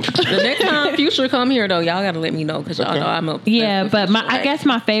alone. The next time Future come here though, y'all gotta let me know because y'all know I'm a Yeah, but I guess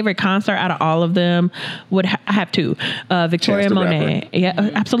my favorite concert out of all of them would I have two. Victoria Chance the Monet. Rapper. Yeah,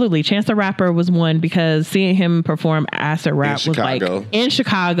 absolutely. Chance the Rapper was one because seeing him perform acid rap was like Chicago. in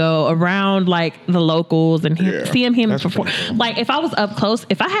Chicago around like the locals and seeing him perform. Like if I was up close,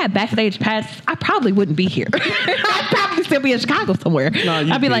 if I had backstage passes, I probably wouldn't be here. I'd probably still be in Chicago somewhere. No,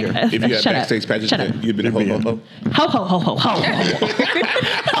 you'd I'd be be like, here. If you had shut backstage up. patches, Shut up. you'd been ho. Ho ho ho ho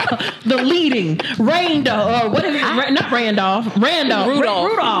ho. The leading Randolph, or what is it? Not Randolph. Randolph.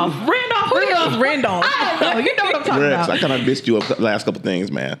 Rudolph. Randolph. I don't know. You know what I'm talking Rex, about. I kind of missed you the last couple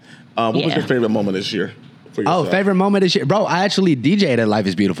things, man. What was Yeah. your favorite moment this year? For yourself? Favorite moment this year, bro. I actually DJ'd at Life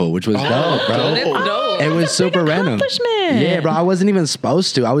Is Beautiful, which was dope, bro. That's dope. It was super random. accomplishment. Yeah, bro. I wasn't even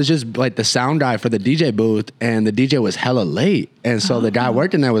supposed to. I was just like the sound guy for the DJ booth, and the DJ was hella late. And so the guy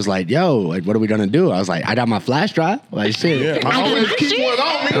working there was like, "Yo, like, what are we gonna do?" I was like, "I got my flash drive." Like, shit. Yeah, I always keep one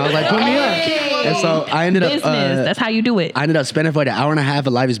on me. I was like, "Put me up." And so I ended up. Business. That's how you do it. I ended up spending for like an hour and a half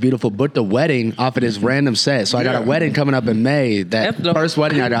of Life Is Beautiful, booked the wedding off of this random set. So I got a wedding coming up in May. That That's dope. first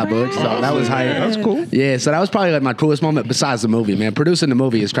wedding I got booked. So that was high. That's cool. Yeah, so that was probably like my coolest moment besides the movie, man. Producing the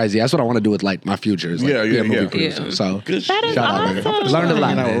movie is crazy. That's what I want to do with like my future. Is like be a movie producer. Yeah. So Good That is shit. shout out, man. awesome. Learned a lot,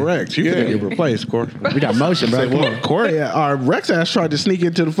 Hanging out with man. Rex. You could get replaced, Corey. We got motion, bro. Come on. Corey, Rex ass tried to sneak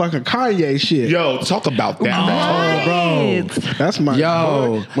into the fucking Kanye shit. Yo, talk about that, man. Right. That's my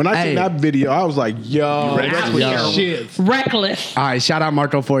Yo, When I hey. seen that video, I was like, yo, Rex Rex was was terrible. shit. Reckless. All right, shout out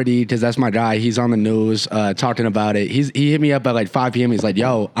Marco 4D because that's my guy. He's on the news talking about it. He hit me up at like 5 p.m. He's like,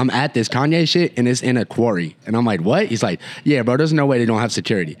 "Yo, I'm at this Kanye shit and it's in a quarry." And I'm like, "What?" He's like, "Yeah, bro. There's no way they don't have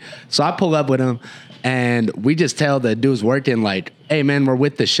security." So I pull up with him, and we just tell the dudes working like, "Hey, man, we're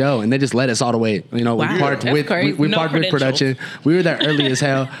with the show," and they just let us all the way. You know, Wow. we parked That's with crazy. we No parked with credentials. production. We were there early as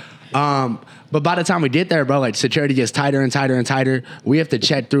hell. But by the time we get there, bro, like security gets tighter and tighter and tighter. We have to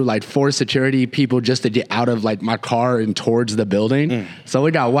check through like 4 security people just to get out of like my car and towards the building. So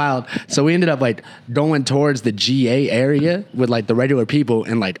it got wild. So we ended up like going towards the GA area with like the regular people,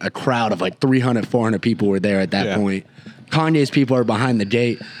 and like a crowd of like 300, 400 people were there at that point. Kanye's people are behind the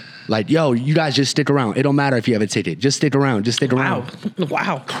gate. Like, yo, you guys just stick around. It don't matter if you have a ticket. Just stick around. Just stick Wow. around.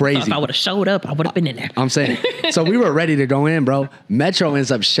 Wow. Crazy. If I would have showed up, I would have been in there. I'm saying. So we were ready to go in, bro. Metro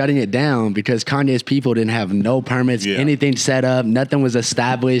ends up shutting it down because Kanye's people didn't have no permits, anything set up, nothing was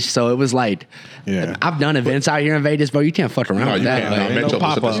established. So it was like, I've done events out here in Vegas, bro. You can't fuck around No, with you that. can't. Like, No, Metro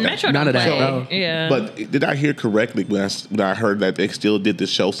pop-up. was Metro None of that, don't bro. play. Yeah. But did I hear correctly when I heard that they still did the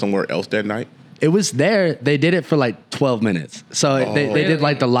show somewhere else that night? It was there. They did it for like 12 minutes. So they did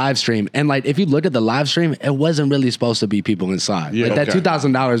like the live stream. And like, if you look at the live stream, it wasn't really supposed to be people inside. Yeah, like that okay.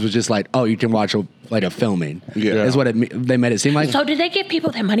 $2,000 was just like, oh, you can watch a filming. Yeah. Is what they made it seem like. So did they give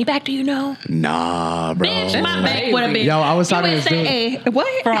people their money back? Do you know? Nah, bro. Bitch, my bank would have been. Yo, I was talking to this dude. USA.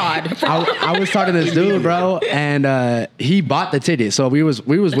 What? Fraud. I was talking to this dude, bro, and he bought the ticket. So we was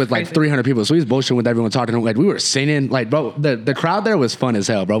with like crazy. 300 people. So he was bullshitting with everyone, talking to him. Like we were singing. Like, bro, the crowd there was fun as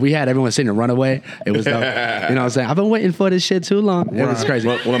hell, bro. We had everyone singing Runaway. It was dope. You know what I'm saying? I've been waiting for this shit too long. It was crazy.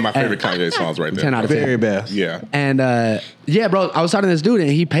 One of my favorite Kanye songs right there. 10 out of 10. Very best. Yeah. And yeah, bro, I was talking to this dude, and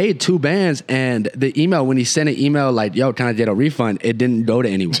he paid 2 bands, and the email, when he sent an email like, "Yo, can I get a refund?" It didn't go to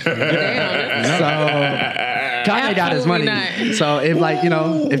anyone. So Kanye got his money. Absolutely not. So if like, you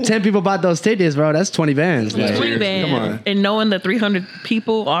know, if 10 people bought those tickets, bro, that's 20 bands. Like, Three bands. come on. And knowing that 300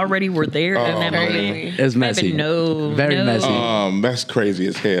 people already were there in that moment. It's messy. Very messy. That's crazy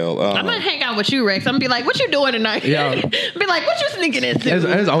as hell. I'm gonna hang out with you, Rex. I'm gonna be like, "What you doing tonight?" Yo. Be like, "What you sneaking into?"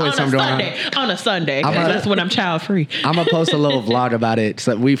 There's always on a something going on. Sunday. On a Sunday, 'cause I'm a- that's when I'm child free. I'm gonna post a little vlog about it.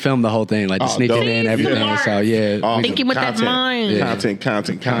 So we filmed the whole thing, like the sneaking dope. in, everything. Yeah. So yeah, Awesome. Thinking with that Content. mind. Yeah.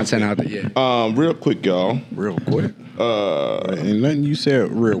 Content out there. Yeah. Real quick, y'all. Real quick. And nothing you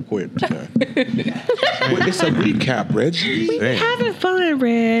said real quick today. It's a recap, Reggie. Damn. Having fun,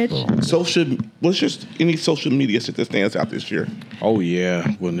 Reg. What's just any social media shit that stands out this year? Oh yeah,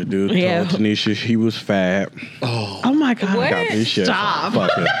 when the dude Yeah. told Tinesha he was fat, Oh my God. What? got this shit Stop.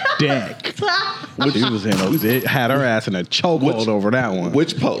 fucking deck. She was in a, had her ass in a chokehold over that one.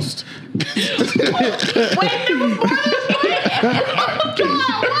 Which post?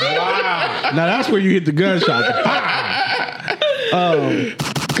 Now that's where you hit the gunshot.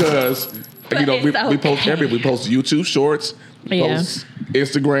 Because you know we post we post YouTube Shorts, post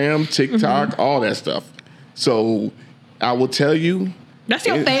Instagram, TikTok, all that stuff. So I will tell you. That's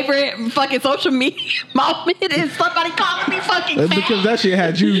your favorite fucking social media moment is somebody calling me fucking fat. Because that shit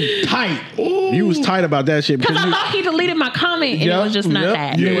had you tight. Ooh. You was tight about that shit. Because I thought he deleted my comment and it was just not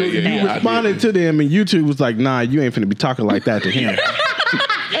that. Yeah, You responded to them and YouTube was like, nah, you ain't finna be talking like that to him.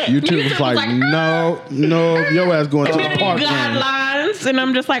 YouTube was like, no, your ass going to the park. Guidelines, and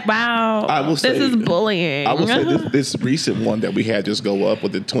I'm just like, wow, this is bullying. I will say this recent one that we had just go up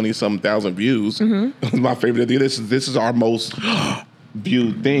with the 20-something thousand views was my favorite. This is our most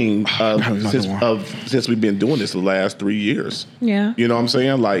viewed thing since we've been doing this the last 3 years. Yeah, you know what I'm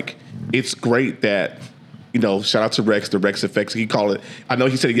saying? Like, it's great that. You know, shout out to Rex, the Rex effects. He called it. I know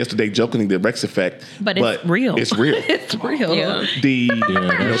he said it yesterday jokingly, the Rex effect, but it's real. It's real. It's real.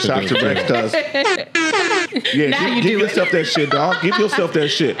 Yeah. Shout out to Rex does. Yeah, give yourself that shit, dog. Give yourself that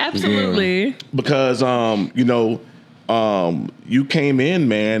shit. Absolutely. Because you came in,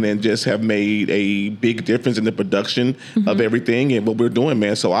 man, and just have made a big difference in the production of everything and what we're doing,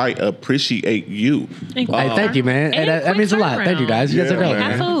 man. So I appreciate you. Hey, thank you, man. And that means a lot. Thank you, guys. You guys are great.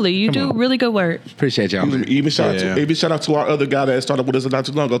 Absolutely. You do really good work. Appreciate y'all. Even shout out to our other guy that started with us not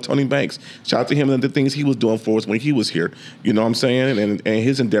too long ago, Tony Banks. Shout out to him and the things he was doing for us when he was here. You know what I'm saying? And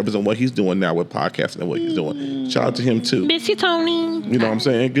his endeavors and what he's doing now with podcasting and what he's doing. Shout out to him too. Miss you, Tony. You know what I'm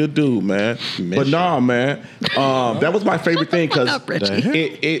saying? Good dude, man. But nah, man. That was my favorite thing because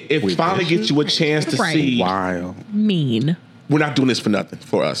it finally gets you a chance to see. Wow. Mean. We're not doing this for nothing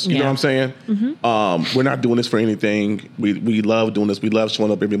for us. You know what I'm saying? We're not doing this for anything. We love doing this. We love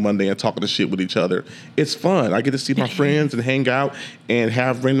showing up every Monday and talking to shit with each other. It's fun. I get to see my friends and hang out and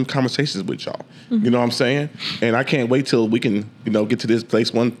have random conversations with y'all. You know what I'm saying? And I can't wait till we can, get to this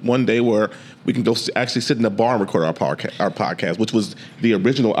place one day where we can go actually sit in a bar and record our podcast, which was the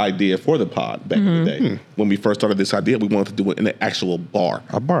original idea for the pod back in the day. When we first started this idea, we wanted to do it in an actual bar.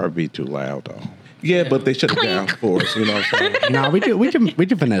 A bar would be too loud, though. Yeah, but they shut it down for us. You know what I'm saying? Nah, we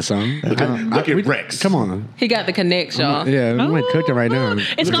can finesse some. Look at Rex. Come on. He got the connect, y'all. Yeah, we might cook it right now.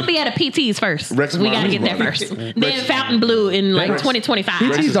 It's going to be at a PT's first. Rex we got to get there first. Then Fountain Blue in 2025.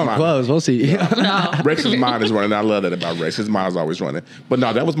 PT's don't close. We'll see. No. Rex's mind is running. I love that about Rex. His mind's always running. But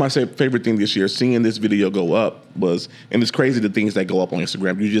no, that was my favorite thing this year. Seeing this video go up and it's crazy the things that go up on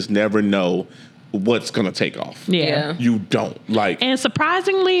Instagram. You just never know what's gonna take off. Yeah. You don't. And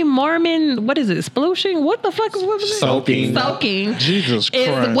surprisingly, Mormon, what is it? Sploshing? What the fuck was it? Soaking. Jesus Christ.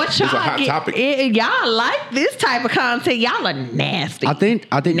 Is what y'all It's a hot topic. Y'all like this type of content. Y'all are nasty. I think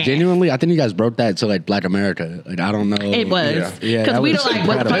genuinely, you guys broke that to like Black America. Like, I don't know. It was. Yeah. Because we don't like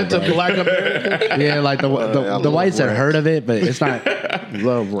what incredible, bro. Black America. Yeah, like the whites had heard of it, but it's not.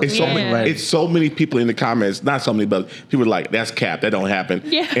 Love Rex. It's so many people in the comments, not so many, but people are like, that's cap, that don't happen.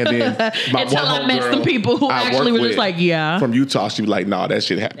 Yeah. And then Until I met some people who actually were just like, yeah. From Utah, she was like, nah, that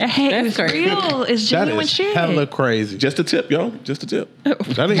shit happened. Hey, it's real. It's genuine that is shit. hella crazy. Just a tip, yo. Just a tip.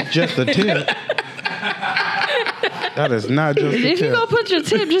 That ain't just a tip. That is not just a tip. If you gonna put your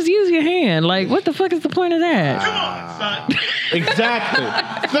tip, just use your hand. Like, what the fuck is the point of that? Come on, son.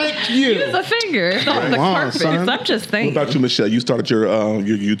 Exactly. Thank you. Use a finger. It's not the purpose. son. I'm just What thinking. about you, Michelle? You started your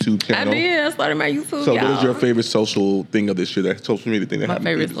YouTube I channel. did. I started my YouTube. So y'all. what is your favorite social thing of this year? That social media thing that My happened?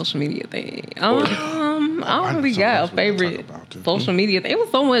 favorite social media thing. I don't really got a favorite social media thing. It was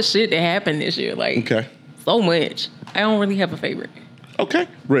so much shit that happened this year. Like, Okay. so much. I don't really have a favorite. Okay.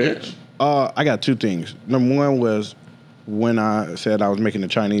 Reg. I got two things. Number one was when I said I was making the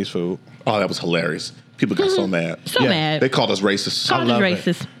Chinese food. Oh, that was hilarious. People got so mad. So mad. They called us racist. Called us love it.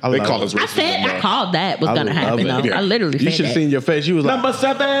 racist. They called us racist. I said I called that was I gonna love happen. it. Though. Yeah. I literally You said should have that. seen your face. You was like, Number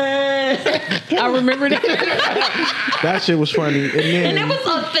 7. I remember that. that shit was funny. And then, And it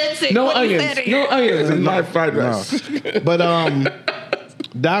was authentic. No when you onions. said it. No onions in my fried rice. but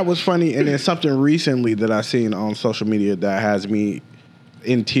that was funny. And then something recently that I seen on social media that has me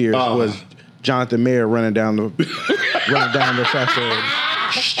in tears was Jonathan Mayer running down the fucking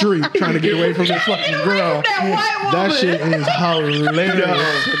street trying to get away from this fucking girl. That shit is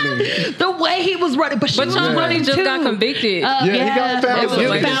hilarious to me. The way he was running, but she But was Tom running just too. got convicted. He got found It was guilty.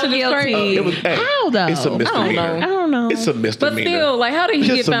 like, Found this shit is guilty. crazy. It was, How though? It's a misdemeanor. I don't know. It's a But misdemeanor. still, like, how did he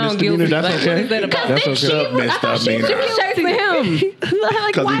Just get a found misdemeanor, guilty? that's Like, okay. what is that about? That's Then okay. she was Chasing him. like,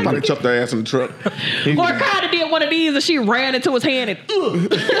 Because he why? probably chucked their ass in the truck. Or kind of did one of these and she ran into his hand and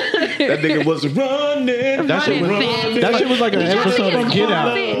That nigga was running. That shit was, Running that shit was like an Did y'all see episode his of Get Out.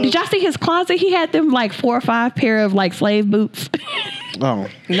 closet? Did y'all see his closet? He had them like 4 or 5 pair of like slave boots. Oh,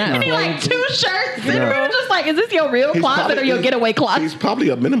 Not He like 2 shirts, and we Yeah. were just like, "Is this your real closet or your getaway He's closet?" probably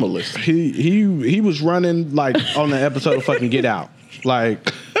a minimalist. he was running like on the episode of fucking Get Out.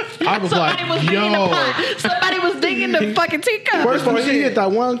 Like I was Somebody like, was digging the yo. pot. Somebody was digging the fucking teacup. First of all, he hit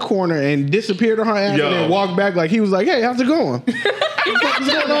that one corner and disappeared on her ass Yo. and then walked back like he was like, "Hey, how's it going? What the fuck is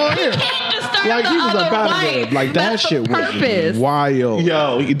going on here?" Like he was about to like that That's shit the purpose. was wild.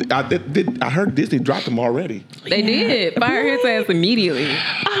 Yo, I heard Disney dropped him already. They did fire his ass immediately.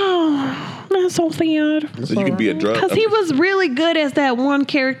 Oh, that's so sad. So you can be a drug. Because he was really good as that one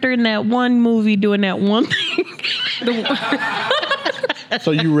character in that one movie doing that one thing.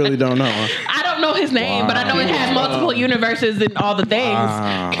 So you really don't know, huh? I don't know his name, but I know it had multiple universes and all the things.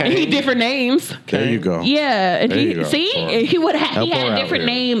 Wow. And he different names. There you go. Yeah, and There you he go. he would have Help he had her a out different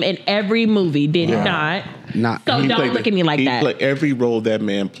there. name in every movie, did he Yeah. not? Not. So don't look at me like that. Every role that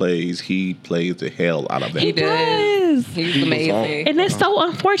man plays, he plays the hell out of that. He does. He's amazing. And it's so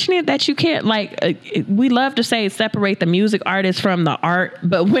unfortunate that you can't we love to say separate the music artist from the art,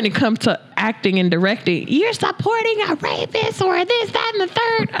 but when it comes to acting and directing, you're supporting a rapist or this, that, and the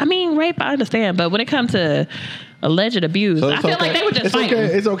third. I mean, rape, I understand, but when it comes to alleged abuse, So I it's feel okay. like they were just it's fighting.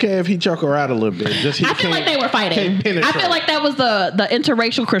 Okay. It's okay if he choke her out a little bit. Just he I feel like they were fighting. can't penetrate. I feel like that was the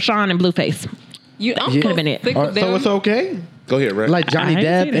interracial Krishan and Blueface. I'm Could've been it. sick of So it's them. okay. Go ahead, right? Like Johnny I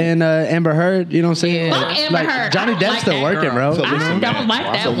didn't Depp see that. and Amber Heard, you know what I'm saying? Yeah. Fuck Amber Like Heard. Johnny I don't Depp's like still that working, girl. bro. I don't like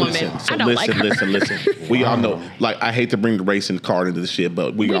that woman. Listen, I don't like her. listen. We all know. Like, I hate to bring the racing card into the shit,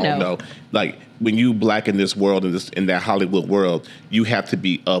 but we all know. know. Like, when you black in this world, in that Hollywood world, you have to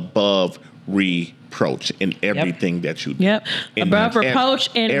be above reproach in everything that you do. Yep. In Above reproach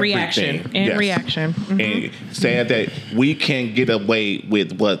and everything. reaction. And Yes. reaction. Mhm. And sad that we can't get away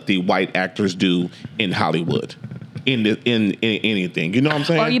with what the white actors do in Hollywood. In anything. You know what I'm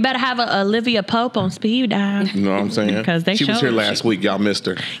saying? Or you better have a Olivia Pope on speed dial. You know what I'm saying? Because they she was showed- here last week. Y'all missed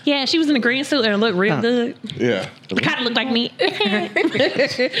her. Yeah, she was in a green suit and looked real good. Yeah. Kind of looked like me. I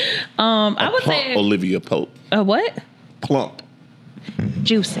would Plump say Olivia Pope. what? Plump.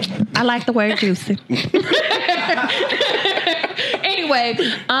 Juicy. I like the word juicy. Anyway,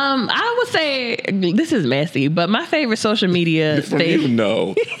 I would say this is messy, but my favorite social media From thing. you,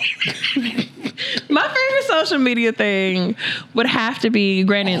 no. My favorite social media thing would have to be,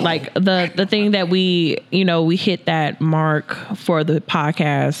 granted, like the thing that we hit that mark for the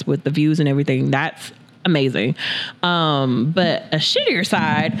podcast with the views and everything. That's amazing. But a shittier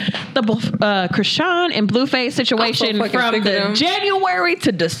side, the Krishan and Blueface situation I'm so fucking from sick of the them. January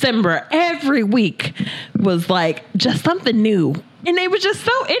to December, every week was like just something new. And it was just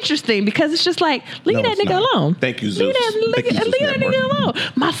so interesting because it's just like, leave No, that it's nigga not. alone. Thank you, Zeus. Leave Thank you, Zeus that Network. nigga alone.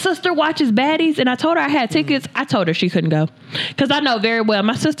 My sister watches Baddies, and I told her I had tickets. I told her she couldn't go because I know very well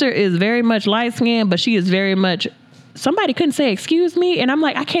my sister is very much light skinned, but she is very much. Somebody couldn't say excuse me, and I'm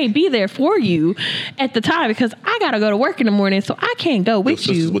like, I can't be there for you at the time because I gotta go to work in the morning, so I can't go with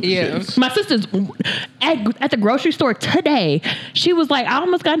Sisters you. with the Yeah. shits. My sister's at the grocery store today. She was like, I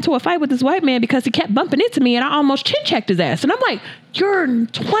almost got into a fight with this white man because he kept bumping into me and I almost chin checked his ass. And I'm like, you're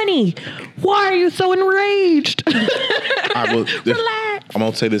 20. Why are you so enraged? I will. Relax. I'm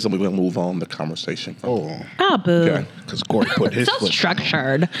gonna say this, and we're gonna move on the conversation. Oh, Ah, boo. Okay. because Korey put his So foot.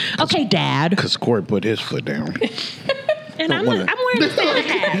 structured. Okay, Dad. Because Korey put his foot down. And I'm wanna- wearing a Santa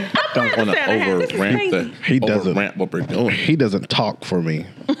hat. Don't want to Santa hat. This is over rant crazy. He doesn't. rant what we're doing. He doesn't talk for me.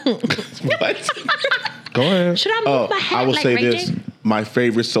 What? Go ahead. Should I move my hat I will like say Reggie? this: my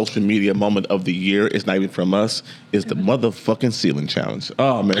favorite social media moment of the year is not even from us. Is the motherfucking ceiling challenge.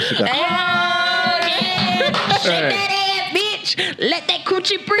 Oh man, she got, Oh, yeah. Shake that ass, bitch. Let that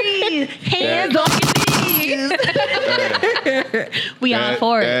coochie breathe. Hands on your knees. We all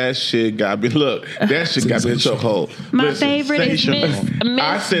for it. That shit got me. Look, that shit got me in a chokehold. My favorite is Miss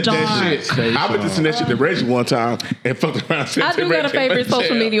I said that Dark. shit. I went to send that shit to Reggie one time and fucked around. sent I to do got a Reggie. favorite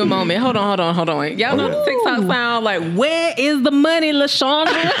social media moment. Hold on. Y'all know the TikTok sound like, where is the money,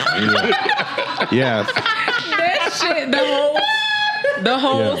 LaShondra? Yes. That shit, the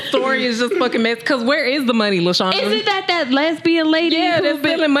whole story is just fucking mess. Because where is the money, LaShondra? Isn't that lesbian lady? Yeah, who they're been-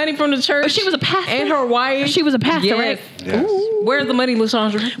 stealing money from the church. But she was a pastor. And her wife. She was a pastor, Yes. right? Yes. Where's the money,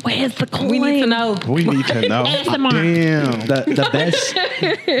 LaShondra? Where's the coin? We need to know. We need to know. ASMR. Damn.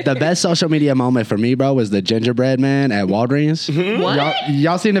 The best social media moment for me, bro, was the gingerbread man at Walgreens. What?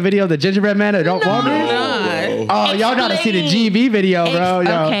 Y'all seen the video of the gingerbread man at Walgreens? God. Oh, y'all gotta see the GB video, bro.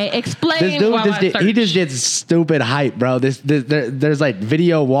 Yo. Okay, explain. This dude while I he just search. gets stupid hype, bro. There's like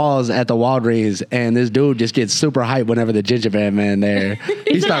video walls at the Walgreens, and this dude just gets super hype whenever the gingerbread man there. He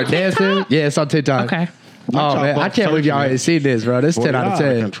it starts on dancing. TikTok? Yeah, it's on TikTok. Okay. Oh man, I can't believe y'all ain't seen this, bro. This Boy, 10 out of y'all out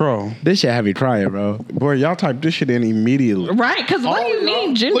of 10. control. This shit had me crying, bro. Boy, y'all type this shit in immediately. Right? Because what do you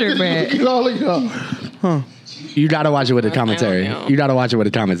mean gingerbread? Look at all of y'all. Huh. You gotta watch it with a commentary. no. You gotta watch it with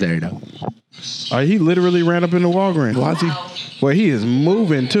a commentary, though. He literally ran up in the Walgreens. Why is he? Well, he is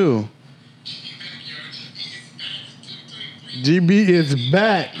moving too. GB is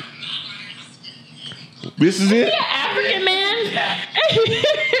back. This is it. African man.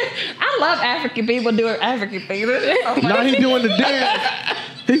 I love African people doing African things. Now he doing the dance.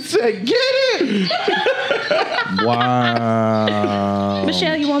 He said, "Get it!" Wow.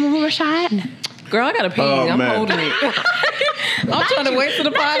 Michelle, you want more shot? Girl, I gotta pee. I'm man. holding it. I'm trying to wait to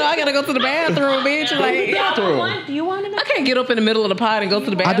the pod. I gotta go to the bathroom, bitch. Like, Do you want to? I can't get up in the middle of the pod and go to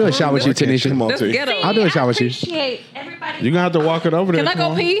the bathroom. I'll do a shot with you, Tanisha. Come on, That's T. ghetto. I'll do a shot with you. Appreciate everybody. You're gonna have to walk it over there. Can I go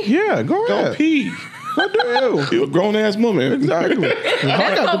Come on. pee? Yeah, go Go ahead. pee. What do you? You're a grown ass woman. Exactly.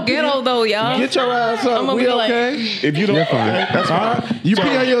 That's so ghetto though, y'all. Get your ass up. I'm gonna We be like- okay? If you don't, You're fine. that's All fine. right. You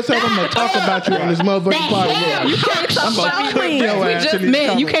pee on yourself. I'm gonna talk about you on this motherfucking podcast. You can't talk about cook me. your We ass just in these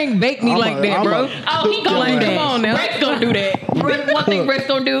met. You comments. can't bake me like that, bro. Oh, he gonna Like, do that. come on now. Brett's gonna do that. One thing Brett's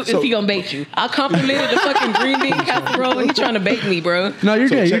gonna do is he gonna bait you. I complimented the fucking green bean casserole and he trying to bake me, bro. No, you're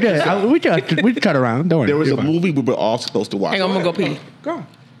good. You're check this good. We can cut around. Don't worry. There was You're a fine. movie we were all supposed to watch. Hang on, I'm gonna go pee. Go.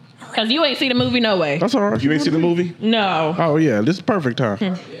 Cause you ain't seen the movie, no way. That's all right. You ain't seen the movie? No. Oh yeah, this is perfect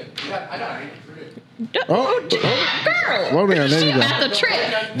time. Oh, Girl. well then, there you go. About the trip.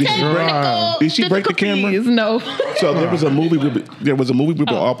 Right. Did she break the camera? No. So there was a movie. We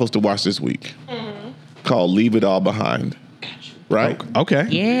were all supposed to watch this week called "Leave It All Behind." Right? Okay.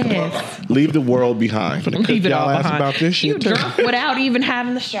 Yes. Leave the world behind. Leave it y'all all ass behind. about this You shit, too. drunk without even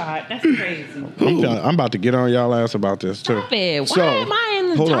having the shot. That's crazy. I'm about to get on y'all ass about this too. Stop it. Why So, am I in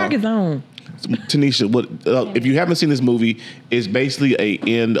the hold on. target zone? Tanisha, what if you haven't seen this movie? It's basically a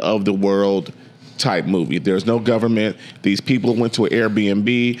end of the world type movie. There's no government. These people went to an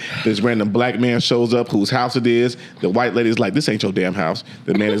Airbnb. This random black man shows up whose house it is. The white lady's like, "This ain't your damn house."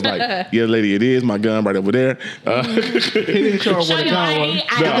 The man is like, "Yeah, lady, it is. My gun right over there." He didn't show her what a gun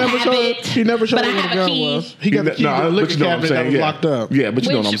was. He never showed but her I what have a a gun key. was. He got the key to the but liquor you know what I'm cabinet that saying. was Yeah. locked up. Yeah, but you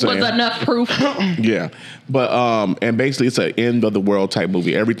know what I'm Which saying. was enough proof. Yeah, but and basically it's an end of the world type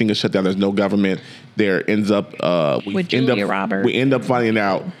movie. Everything is shut down. There's no government. There ends up With Julia Roberts. We end up finding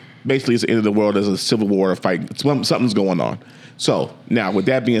out. Basically, it's the end of the world. There's a civil war, a fight. Something's going on. So now, with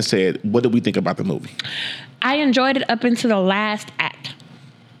that being said, what do we think about the movie? I enjoyed it up into the last act.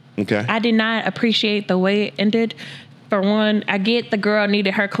 Okay. I did not appreciate the way it ended. For one, I get the girl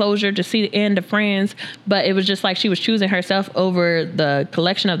needed her closure to see the end of Friends, but it was just like she was choosing herself over the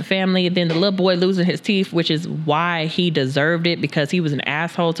collection of the family. Then the little boy losing his teeth, which is why he deserved it, because he was an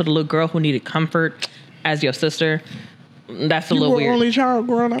asshole to the little girl who needed comfort as your sister. That's a You little were weird. only child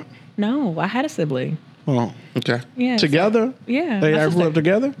growing up. No, I had a sibling. Oh, Okay. Yeah. together. Yeah. They my all grew sister. up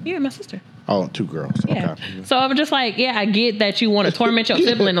together. Yeah, my sister. Oh, two girls. Yeah. Okay. So I'm just like, yeah, I get that you want to torment your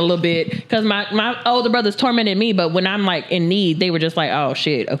sibling a little bit, because my older brothers tormented me, but when I'm like in need, they were just like, oh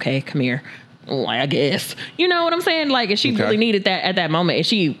shit, okay, come here. Like, I guess. You know what I'm saying? Like, and she Okay. really needed that at that moment, and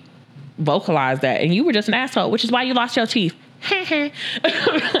she vocalized that, and you were just an asshole, which is why you lost your teeth.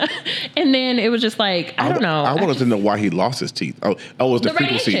 And then it was just like, I don't know. I wanted to know why he lost his teeth. Oh, it was the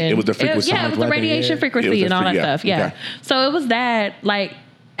frequency. radiation. It was the frequency. Yeah, it was the radiation It was frequency the and all that yeah, stuff. Yeah. okay. So it was that, like,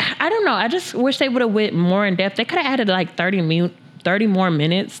 I don't know. I just wish they would have went more in depth. They could have added like 30 more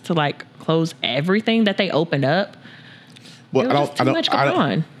minutes to like close everything that they opened up. Well, There was just too much going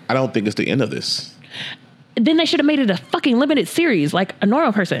on. I don't think it's the end of this. Then they should have made it a fucking limited series, like a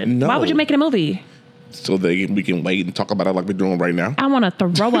normal person. No. Why would you make it a movie? So we can wait and talk about it like we're doing right now. I want to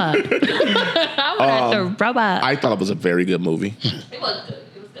throw up. I want to throw up. I thought it was a very good movie. It was good.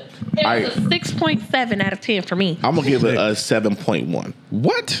 It was good. It was a 6.7 out of 10 for me. I'm gonna give it a 7.1.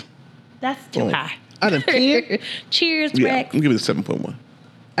 What? That's too high. Out of 10? Cheers, Yeah, I'm Rex. gonna give it a 7.1.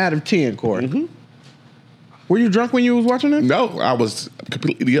 Out of 10, Korey. Were you drunk when you was watching this? No, I was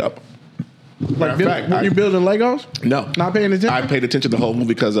completely up. Like, Matter of fact, were you building Legos? No, Not paying attention? I paid attention to the whole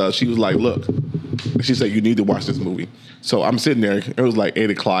movie because she was like, "Look," she said, "You need to watch this movie." So I'm sitting there. It was like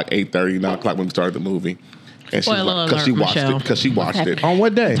 8 o'clock, 8:30, 9 o'clock when we started the movie, and she's Spoiler like, because she alert, watched Michelle. it because she watched it. On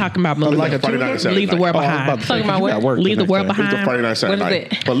what day? Talking about movies. Like a Friday night, Tuesday? Saturday Leave the night. world Oh, I was behind. about to say, Talking about 'cause you what? got work the Leave the next world day. It was the behind. Friday night, Saturday What is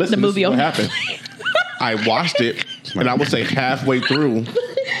night. it? But listen, The movie this is what on- happened. I watched it, and I would say halfway through,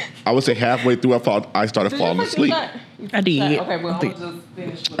 I started falling asleep. I did. Okay, well, I'm just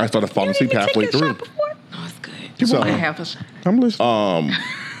finish. I started falling asleep halfway through. Oh, it's good. So- I have a shot. I'm listening.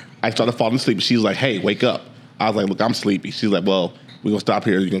 I started falling asleep. She's like, "Hey, wake up." I was like, "Look, I'm sleepy." She's like, "Well, we're gonna stop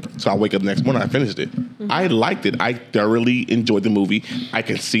here. So I wake up the next morning. I finished it. I liked it. I thoroughly enjoyed the movie. I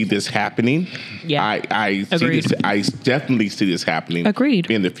can see this happening. Yeah. I see Agreed. this. I definitely see this happening. Agreed.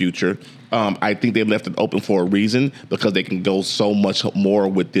 In the future. I think they left it open for a reason because they can go so much more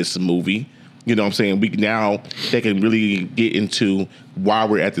with this movie. You know what I'm saying? They can really get into why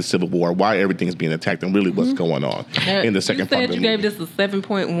we're at the Civil War, why everything's being attacked, and really what's going on in the second part of the movie. You gave this a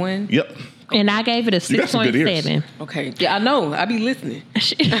 7.1? Yep. And I gave it a You got some good ears. 6.7. Okay. Yeah, I know. I be listening.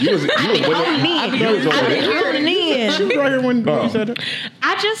 You was Holding in. She was right here when you said it.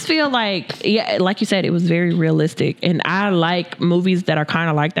 I just feel like, yeah, like you said, it was very realistic. And I like movies that are kind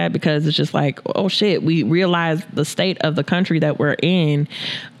of like that because it's just like, oh shit, we realize the state of the country that we're in.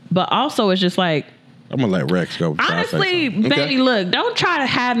 But also it's just like, I'm gonna let Rex go. honestly, baby, look, don't try to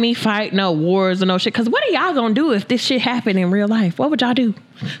have me fight no wars or no shit. Because what are y'all gonna do if this shit happened in real life? What would y'all do?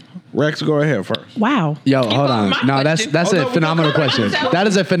 Rex, go ahead first. Wow. Yo, hold on. No, that's a phenomenal question. That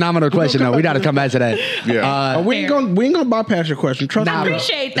is a phenomenal question. No, we got to come back to that. Yeah. We ain't gonna bypass your question. Trust I me.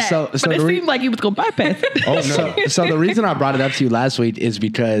 appreciate that. So but it seemed like you was gonna bypass it. So the reason I brought it up to you last week is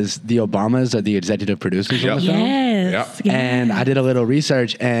because the Obamas are the executive producers of the film. Yes. Yeah. And I did a little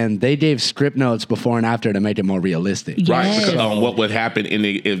research, and they gave script notes before and after to make it more realistic. Right, Yes. because what would happen in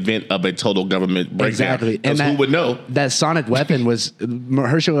the event of a total government breakdown? Exactly. Because who would know? That sonic weapon was,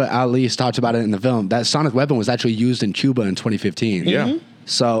 Mahershala Ali talks about it in the film. That sonic weapon was actually used in Cuba in 2015. Yeah.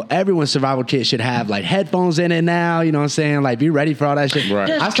 So everyone's survival kit should have like headphones in it now. You know what I'm saying? Like be ready for all that shit. Right.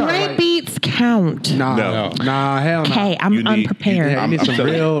 Does I started Dre like- beats count? Nah, No. hell no. Okay, I'm unprepared. you need I'm some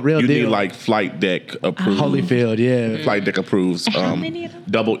telling you, real you need deal. like flight deck approved. Holyfield, yeah. Flight deck approves. How many of them?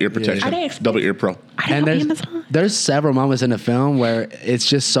 Double ear protection. Are they expensive? Double ear pro. I And don't know Amazon. there's several moments in the film where it's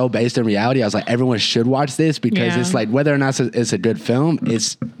just so based in reality. I was like, everyone should watch this because Yeah. it's like whether or not it's a good film,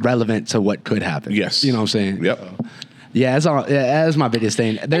 it's relevant to what could happen. Yes. You know what I'm saying? Yep. Yeah, that's my biggest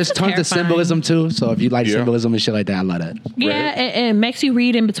thing. There's It's tons of terrifying. symbolism too. So if you like Yeah. symbolism and shit like that, I love that. Yeah, it makes you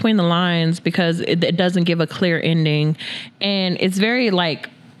read in between the lines because it doesn't give a clear ending, and it's very like,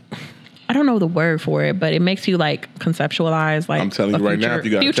 I don't know the word for it, but it makes you like conceptualize. Like I'm telling you right now, if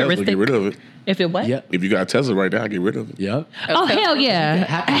you got a Tesla, get rid of it. If it what? Yep. If you got a Tesla right now, get rid of it. Yep. Oh hell yeah!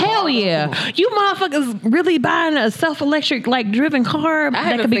 Hell yeah! You motherfuckers really buying a self-electric like driven car? I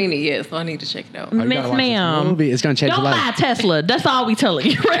haven't seen it yet, so I need to check it out. Miss ma'am. Movie, it's gonna change Don't your buy life. a Tesla. That's all we telling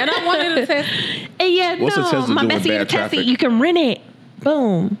you. And I wanted to test. And yeah, What's a Tesla my doing Bessie bad and Tessie, traffic? you can rent it.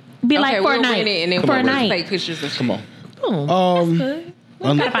 Boom. Be like for a we'll night. rent it and then for a we'll night. take pictures and shit. Come on. Boom. That's good.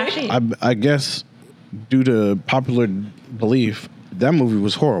 We gotta buy shit. I guess due to popular belief, that movie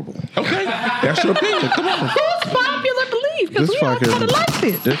was horrible. Okay. That's your opinion. Come on. Who's popular belief? Because we all kind of liked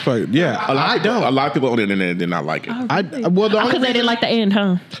it. This fucking yeah. A lot of people on the internet did not like it. Well, the only Because they didn't like the end,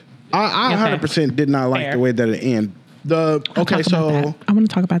 huh? I 100% did not like Fair. the way that it ended. Okay, so I want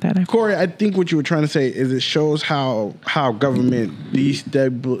to talk about that after. Korey, I think what you were trying to say is it shows how government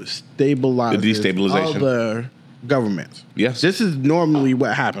stabilizes The destabilization. other governments. Yes. This is normally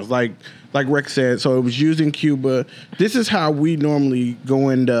what happens. Like Rex said, so it was used in Cuba. This is how we normally go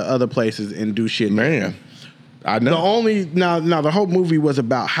into other places and do shit. Man, I know. The only now the whole movie was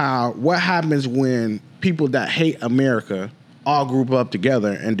about what happens when people that hate America all group up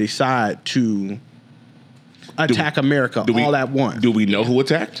together and decide to attack America all at once. Do we know who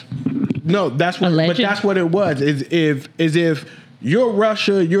attacked? No, that's what. Alleged. But that's what it was. Is if you're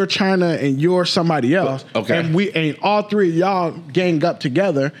Russia, you're China, and you're somebody else. Okay. And all three of y'all gang up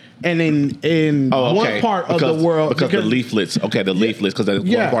together, and in one part of the world because the leaflets. Okay, the leaflets because there's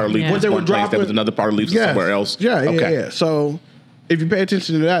one part of leaflets. What they were one place, dropping, there was another part of leaflets somewhere else. Yeah, okay. yeah. So if you pay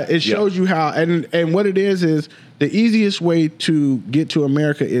attention to that, it shows you how and what it is the easiest way to get to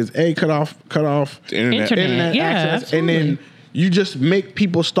America is cut off The internet. Yeah, access, and absolutely. then you just make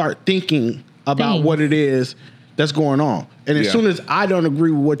people start thinking about what it is that's going on. And as soon as I don't agree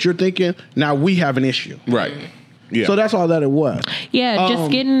with what you're thinking, now we have an issue. Right. Yeah. So that's all that it was. Yeah,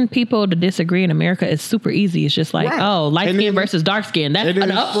 just getting people to disagree in America is super easy. It's just like, Right. oh, light And skin then- versus dark skin. That's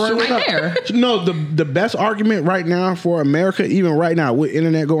an uproar right there. No, the best argument right now for America, even right now with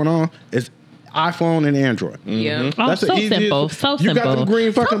internet going on, is iPhone and Android. Yeah. Oh, That's the so easiest. simple. So You got simple. them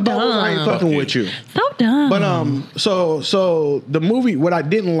green fucking So bubbles. I ain't dumb. fucking with you. So dumb. But so the movie, what I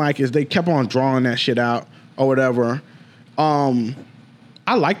didn't like is they kept on drawing that shit out or whatever.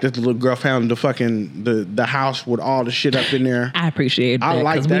 I like that the little girl found the fucking the house with all the shit up in there. I appreciate that. I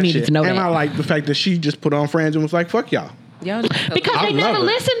like 'cause that we needed shit, to know and that. I like the fact that she just put on Friends and was like, "Fuck y'all." Y'all Because I they never love her.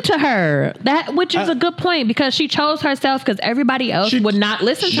 listened to her. Which is a good point, because she chose herself because everybody else would not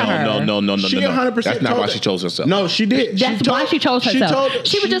listen to her. No. She 100% That's not told why it. she chose herself. No, she did. That's why she chose herself.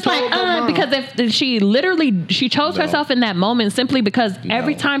 She was just like, because if she chose herself in that moment simply because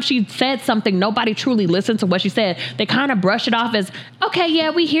every time she said something, nobody truly listened to what she said. They kind of brush it off as, okay,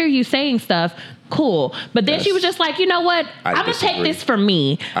 yeah, we hear you saying stuff. Cool. But then she was just like, you know what? I'm going to take this for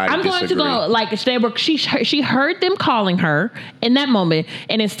me. I'm going to go, like, she heard them calling her in that moment.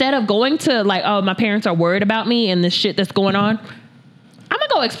 And instead of going to, like, oh, my parents are worried about me and this shit that's going on, I'm going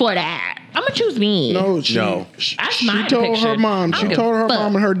to go explore that. I'm going to choose me. She my told depiction. her mom. She told her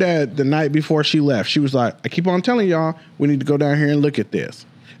mom and her dad the night before she left. She was like, I keep on telling y'all, we need to go down here and look at this.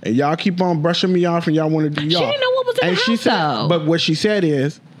 And y'all keep on brushing me off and y'all want to do y'all. She didn't know what was in the house, though. But what she said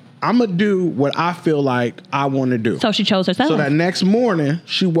is, I'm going to do what I feel like I want to do. So she chose herself. So that next morning,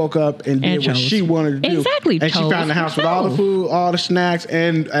 she woke up and did what she wanted to do. Exactly. And she found the house with all the food, all the snacks,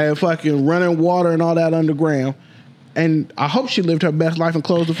 and fucking running water and all that underground. And I hope she lived her best life and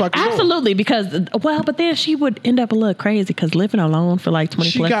closed the fucking door. Absolutely, because, but then she would end up a little crazy because living alone for like 20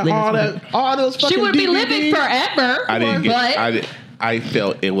 She plus got years. all those fucking She would be DVDs. living forever. I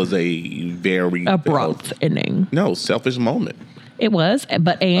felt it was a very abrupt ending. No, selfish moment. It was, a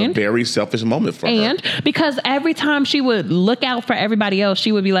very selfish moment for her. And because every time she would look out for everybody else,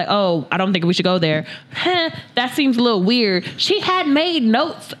 she would be like, oh, I don't think we should go there. That seems a little weird. She had made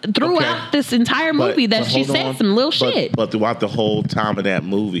notes throughout this entire movie that she said some little shit. But throughout the whole time of that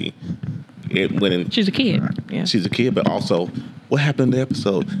movie, it went in. She's a kid. Yeah. She's a kid, but also, what happened in the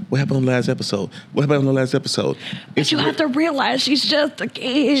episode? What happened on the last episode? What happened on the last episode? But you have to realize she's just a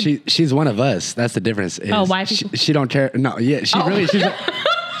kid. She's one of us. That's the difference. White she, people? she don't care. No, yeah,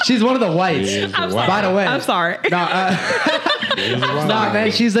 she's one of the whites. By the way, I'm sorry. No,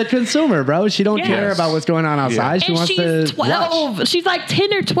 man, she's a consumer, bro. She don't care about what's going on outside. She and wants she's to 12. watch. She's like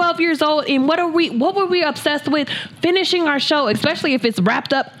 10 or 12 years old. And what were we obsessed with? Finishing our show, especially if it's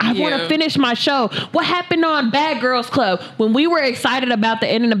wrapped up. I want to finish my show. What happened on Bad Girls Club? When we were excited about the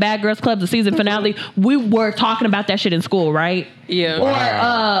ending of Bad Girls Club, the season finale, we were talking about that shit in school, right? Yeah.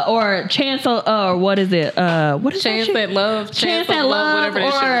 Wow. Or Chance, what is it? What is Chance that shit? at Love. Chance at Love, whatever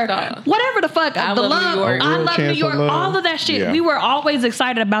that shit was called. whatever the fuck. I Love New York. I Love New Chance York. of Love. All of that shit. Yeah. We were always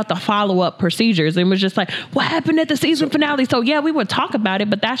excited about the follow-up procedures. And was just like, what happened at the season finale? So yeah, we would talk about it,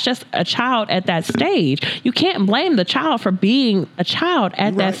 but that's just a child at that stage. You can't blame the child for being a child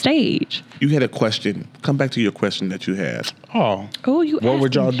at that stage. You had a question. Come back to your question that you had. Oh, you. What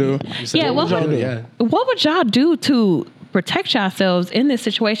would y'all do? Yeah, what would y'all do to protect yourselves in this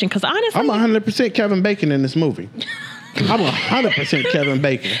situation? Because honestly, I'm 100% Kevin Bacon in this movie. I'm 100% Kevin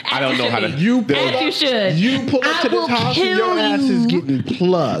Bacon. I don't know how to. You pull As up, you should. You pull up I to this will house and your kill ass you. is getting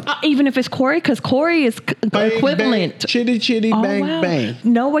plugged. even if it's Korey, because Korey is Bang, equivalent. bang, chitty chitty Oh, bang wow. bang.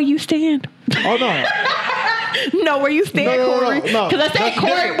 Know where you stand. Oh no. Know where you stand, No, Korey. no. Because I said That's Korey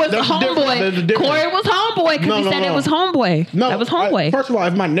different. was That's different. homeboy. That's different. Korey was homeboy because he said it was homeboy. No, that was homeboy. First of all,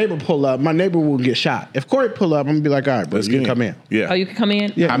 if my neighbor pull up, my neighbor will get shot. If Korey pull up, I'm gonna be like, all right, bro, you can come in. Yeah. Oh, you can come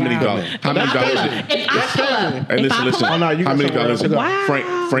in? Yeah. How many Come dollars? in. How many dollars? If I pull up. Hey, If I listen. pull Oh, up. no, you How got many somewhere dollars? else to go.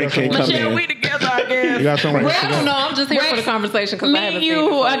 Wow. Frank can't come Michelle, in. we together, I guess. You got somewhere else I to don't go. know. I'm just here for the conversation because I Me haven't and seen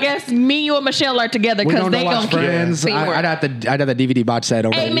you, it. I guess me, you, and Michelle are together We because don't they know gonna watch keep. Friends. Teamwork. I'd have the DVD box set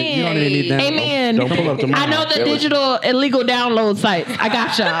over. Amen. You don't even need that. Amen. Don't pull up to I mine. know the digital illegal download sites. I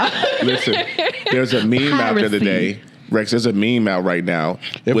got y'all. Listen, there's a meme out there Piracy. today. Rex, there's a meme out right now.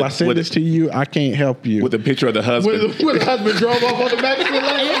 If I send this to you, I can't help you. with a picture of the husband. When the husband drove off on the back of the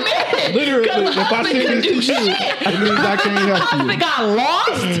lane. Amen. Literally, 'Cause if I send this to you, it means I can't help you. Husband got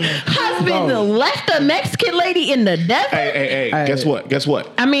lost. Husband left the Mexican lady in the desert. Hey, guess what? Guess what?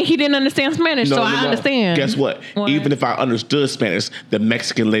 I mean, he didn't understand Spanish, so I understand. Guess what? What? Even if I understood Spanish, the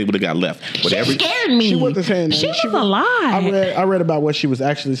Mexican lady would have got left. But She scared me. She wasn't saying that. She was alive. I read about what she was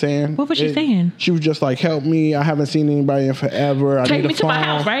actually saying. What was she saying? She was just like, "Help me! I haven't seen anybody in forever. I Take need me a to phone. my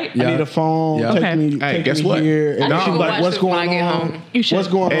house, right? I need a phone. Yeah. Take Okay. me. Hey, take guess me what? Here. And I she need was to like, watch "What's this when going I get on? home. You should. What's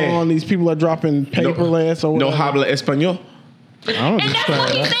going Hey. on? These people are dropping paperless or No whatever." habla español. I don't And that's what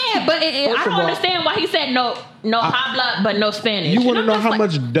he understand. said, but I First don't of all- understand why he said no habla, but no Spanish. You want to And know I'm how just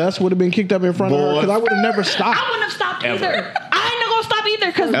like, much dust would have been kicked up in front of her? Because I would have never stopped. I wouldn't have stopped Ever. either. I ain't not gonna stop either.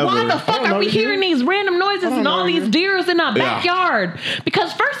 Because why Ever. the I fuck don't are know we you. hearing these random noises and all know these you. deers in our Yeah. backyard?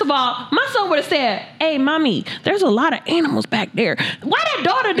 Because first of all, my son would have said, "Hey, mommy, there's a lot of animals back there." Why that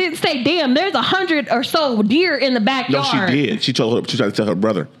daughter didn't say, "Damn, there's 100 or so deer in the No, backyard"? she did. She tried to tell her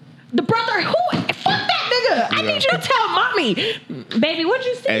brother. The brother, who? Fuck that nigga. I need you to tell mommy, baby, what'd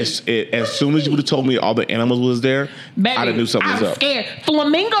you say? As soon as you would have told me all the animals was there, Baby, I'd have knew something was I'm up. scared.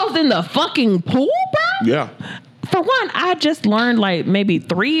 Flamingos in the fucking pool, bro? Yeah. For one, I just learned like maybe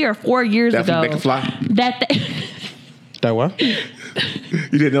 3 or 4 years That ago they can fly? That what? You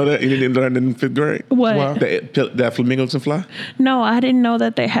didn't know that? You didn't learn in 5th grade? What? That flamingos can fly? No, I didn't know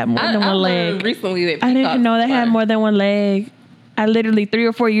that they had more than I one learned leg. recently that I didn't know they had more than one leg. I literally 3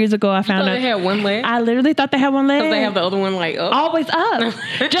 or 4 years ago I found So out they had one leg? I literally thought they had one leg. Because they have the other one like up. Always up.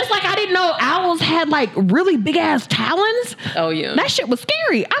 Just like I didn't know owls had like really big ass talons. Oh yeah. That shit was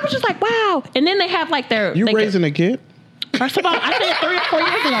scary. I was just like, wow. And then they have like their You raising a kid? First of all, I said 3 or 4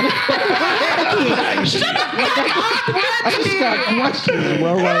 years ago. Shut up. I just got questions,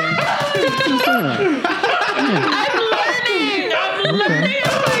 bro. Like, just saying. I'm learning.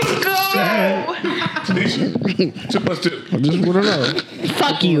 Tinesha, 2+2. I just want to know.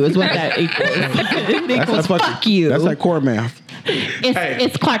 Fuck you is what that equals. It equals fuck you. That's like core math.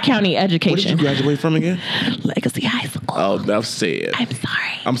 It's Clark County What did you education. graduate from again? Legacy High School. Oh, enough said.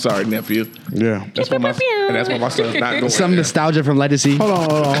 I'm sorry. Nephew. Yeah. That's why my son's not going Some there. nostalgia from Legacy. Hold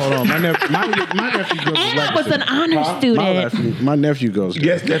on. My nephew goes And to I was an honor student. My nephew goes to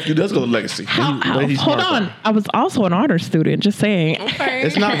Yes, nephew does go to Legacy. Hold he's smart, on. I was also an honor student, just saying. Okay.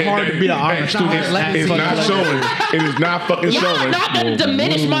 It's not hard to be an honor student. It's not showing. It is not fucking Y'all showing. not gonna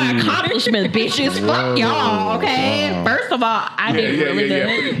diminish my accomplishments, bitches. Fuck y'all, okay? First of all, I did really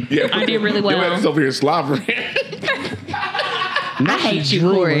good. Yeah, I did really Your ass well. over here slobbering. I hate you,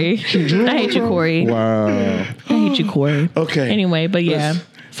 Korey. I hate you, Korey. Wow. I hate you, Korey. Okay. Anyway, but yeah.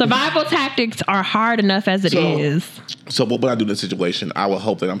 Survival tactics are hard enough as it is. So what would I do in this situation? I would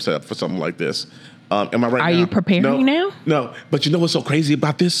hope that I'm set up for something like this. Am I right now? Are you preparing now? No. But you know what's so crazy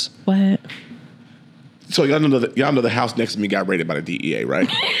about this? What? So y'all know the house next to me got raided by the DEA, right?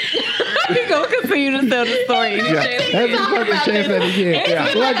 He gonna continue to tell the story. Every fucking chance that he gets.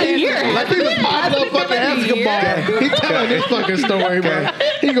 It's been like a year. Like he's a pile of fucking Escobar. He telling this fucking story, man.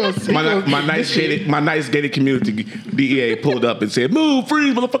 He goes. My nice gated community DEA pulled up and said, "Move,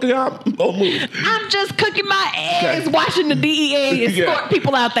 freeze, motherfucker, y'all, oh move." I'm just cooking my eggs, watching the DEA escort Yeah.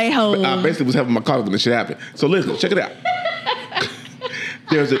 people out their home. I basically was having my car when this shit happened. So listen, check it out.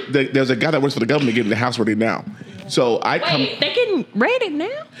 There's a guy that works for the government getting the house ready now. So I come. Wait, they getting raided now?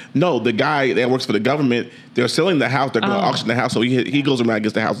 No, the guy that works for the government, they're selling the house. They're going to auction the house. So he goes around and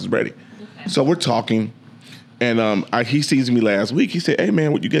gets the houses ready. Okay. So we're talking, and he sees me last week. He said, "Hey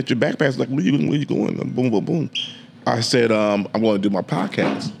man, what you get your backpacks? Like, where you going?" Boom, boom, boom. I said, "I'm going to do my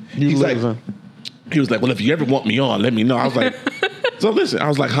podcast." He was like, "Well, if you ever want me on, let me know." I was like, "So listen," I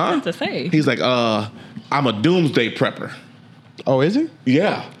was like, "Huh?" What to say? He's like, "I'm a doomsday prepper." Oh, is he?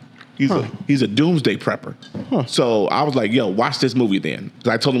 Yeah. He's a doomsday prepper. Huh. So I was like, yo, watch this movie then.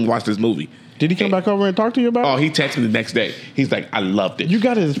 Because I told him to watch this movie. Did he come back over and talk to you about it? Oh, he texted me the next day. He's like, I loved it. You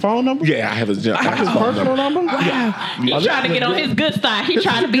got his phone number? Yeah, I have his His personal number? Wow. He's trying to get on his good side. He's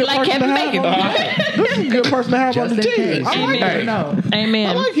trying to be like Kevin Bacon. This is a good person to have on the Just in team. case. I like Hey. him. Amen.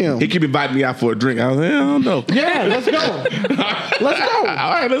 I like him. He keep inviting me out for a drink. I was like, I don't know. Yeah, let's go. Let's go.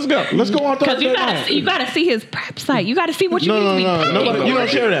 All right, let's go. Let's go on Because Thursday you night. gotta see his prep site. You gotta see what you need to be prepping. Nobody, you don't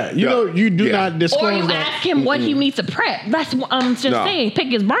share that. You Yeah. know, you do Yeah. not Or disclose you that. ask him what he needs to prep. That's what I'm just No. saying. Pick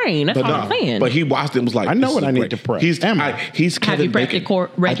his brain. That's all I'm saying. But he watched it and was like, I know this what is I need great. to prep. He's Ammo. He's Have Kevin you prepped Bacon. it,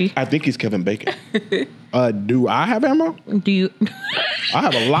 Reggie? I think he's Kevin Bacon. Do I have ammo? Do you? I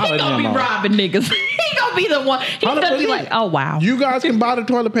have a lot He of gonna be ammo. robbing niggas. He gonna be the one. He's gonna be 100%. like, oh wow. You guys can buy the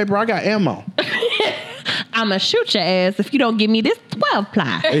toilet paper. I got ammo. I'ma shoot your ass if you don't give me this 12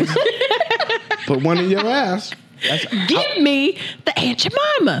 ply. Put one in your ass. Give me the Aunt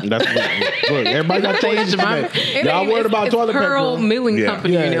Jemima. That's look. Everybody got toilet paper. Y'all worried about toilet Pearl paper? Milling Yeah.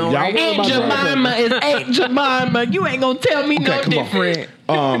 Company, Yeah, you know, y'all right? worried Aunt about toilet Jemima is Aunt Jemima. You ain't gonna tell me no come on. different.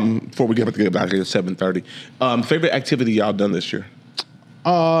 Before we get about to get out here at 7:30. Favorite activity y'all done this year?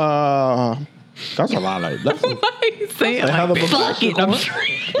 That's a lot of. That's a, Why you saying a hell like of a Fuck it. I'm like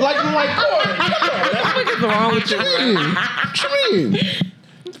what's wrong with you? what you mean?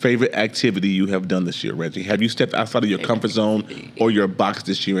 Favorite activity you have done this year, Reggie? Have you stepped outside of your comfort zone or your box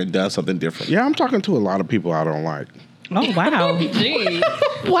this year and done something different? Yeah, I'm talking to a lot of people I don't like. Oh wow. Jeez.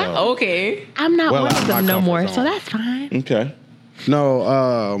 What? Okay. I'm not Well, one out of of my them no comfort more, zone. so that's fine. Okay. No,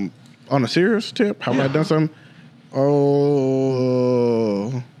 on a serious tip, have I done something?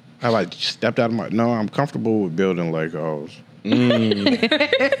 Oh, have I stepped out of my? No, I'm comfortable with building Legos.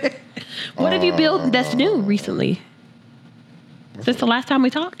 What have you built that's new recently? Since the last time we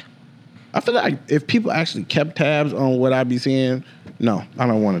talked? I feel like if people actually kept tabs on what I be seeing, no, I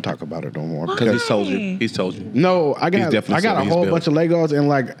don't want to talk about it no more because He's told you. He's told you. No, I got definitely a said he's whole built. bunch of Legos, and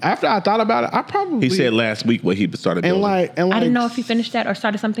like after I thought about it, I probably He said last week what he started and building. like I didn't know if he finished that or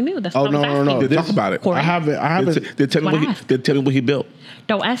started something new. That's Oh what I was no, asking. Talk about it. Korey. I haven't. Then tell me What what happened? then tell me what he built.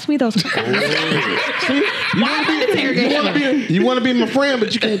 Don't ask me those. You want to be my friend,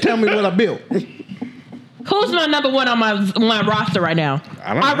 but you can't tell me what I built. Who's my number one on my roster right now?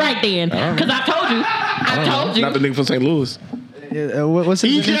 I don't know. All right then, because I told you. I told you. Not the nigga from St. Louis. What's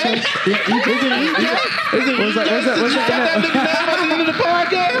his name? EJ? What's that?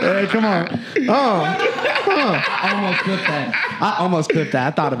 Hey, come on. I almost clipped that.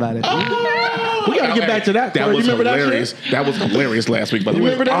 I thought about it. We gotta get back to that. That Korey. was You remember hilarious. That was hilarious last week, by the You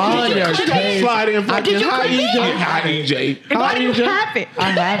way. remember that? Oh, yeah. She got to slide in. Did you Hi, clip it? EJ. Hi, EJ. Why do you have it? I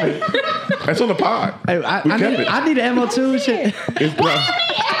have it. That's on the pod. Hey, We kept it. I need an ammo too. Shit. It's bro.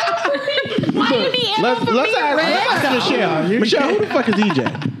 Why you need ammo Let's for me, ask Red? Michelle. Michelle, who the fuck is EJ?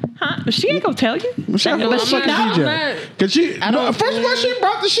 Huh? She ain't gonna tell you. Michelle, who the But she fuck know. is EJ? Because she, no, first of all, she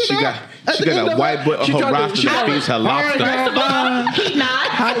brought the shit She up. got a white boy on her roster that feeds her lobster. First of all, he's not.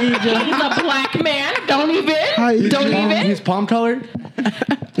 Hi, EJ. He's a black man. Don't even. Hi, EJ. Don't even. He's palm colored.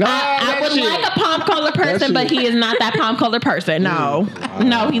 I would like a palm colored person, but he is not that palm colored person. No,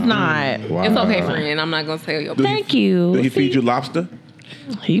 no, he's not. It's okay, friend. I'm not gonna tell you. Thank you. Did he feed you lobster?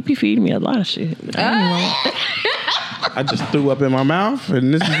 He be feeding me a lot of shit. I just threw up in my mouth,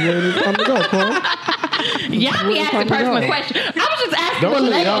 and this is where it's time to go, Korey. Y'all be asking personal questions. I was just asking Don't what say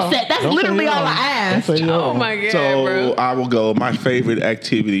Lego y'all. set. That's Don't say literally all y'all. I asked. Don't say y'all. Oh my god, So bro. I will go. My favorite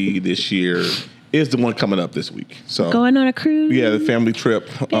activity this year is the one coming up this week. So Going on a cruise. yeah, the family trip.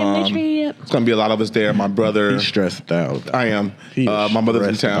 Family trip. It's gonna be a lot of us there. My brother. He's stressed out. I am. He is My mother's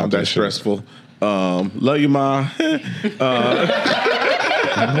in stressed town. about That's this shit. stressful. Love you, ma.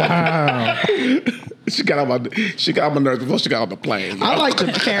 Wow. She got on my nerves before she got on the plane. I like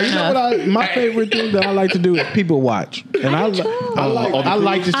to. Fair You know enough. what? My favorite thing that I like to do is people watch, and I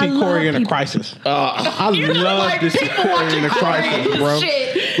like to see I love Korey in a people. crisis. I love to see Korey in a crisis, bro.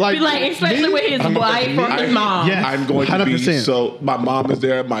 Shit. Like, Be like, especially with his wife or his mom. Yeah. I'm going to be 100%. so. My mom is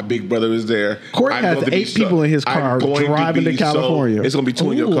there. My big brother is there. Korey I'm has going to be 8 people in his I'm car going driving to be California. It's going to be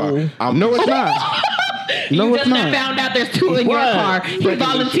 2 in your car. No, it's not. No, You it's just not. found out there's 2 in your What? car. He Recognition.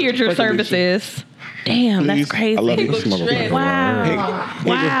 volunteered your services. Damn, Please. that's crazy. I love you, Look motherfucker. stressed. Wow.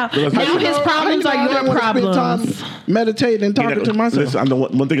 Wow. Now his problems are your problems. Meditating and talking to myself. Listen, I know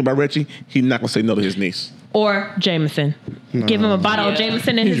one thing about Reggie. He's not going to say no to his niece. Or Jameson. Give him a bottle of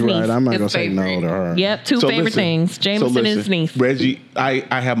Jameson and He's his niece. right. I'm not His gonna say no favorite. to her. Yep, two So favorite listen. things. Jameson and his niece. Reggie, I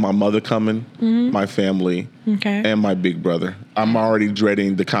have my mother coming, my family, Okay. and my big brother. I'm already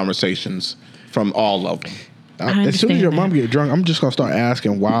dreading the conversations from all of them. As soon as your understand mom get drunk, I'm just gonna start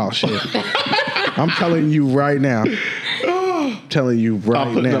asking wild shit. I'm telling you right now. Telling you I'll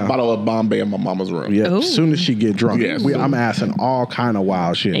right put a now. bottle of Bombay in my mama's room. Yeah, Ooh. as soon as she get drunk, Yes. I'm asking all kind of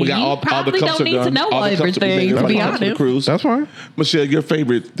wild shit. We got You all the probably cups don't are need to done. know All the cups are everything, done. to be Everybody comes the honest. cruise. That's fine. Michelle, your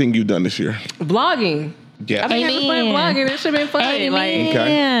favorite thing you've done this year? Vlogging. Yeah. I've been having fun Amen. vlogging. It should have been fun. Like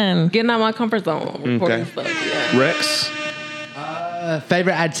Amen. getting out my comfort zone, recording Okay. stuff. Yeah. Rex?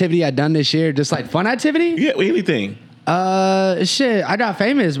 Favorite activity I done this year? Just like fun activity? Yeah, anything. Shit. I got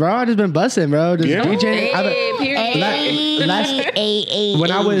famous, bro. I just been busting, bro. Just Yeah. DJing. Hey, period.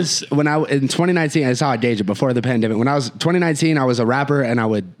 When I in 2019, that's how I dated before the pandemic. When I was 2019, I was a rapper and I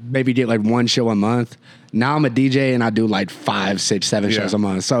would maybe get like 1 show a month. Now I'm a DJ and I do like 5, 6, 7 Yeah. shows a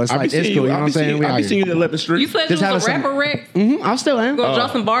month. So it's I be like it's seeing cool. You know I what I'm be saying? seeing- We I out be here. seeing you at 11th Street. You said Just you have was a some- rapper, Rex. I'm still in. Gonna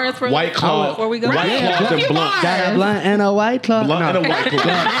drop some bars for White Claw. before we go. White Yeah. Claws and Drop your blunts. bars. Got a blunt and a white club. Blunt and a white claw.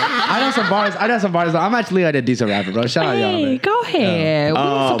 I got some bars. I'm actually like a decent rapper, bro. Shout out y'all, Hey, man. go ahead.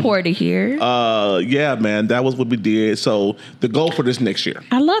 We'll support it here. Yeah, man, that was what we did. So the goal for this next year.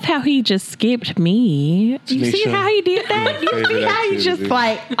 I love how he just skipped me. You see Tanisha, how he did that? You see favorite how he just activity.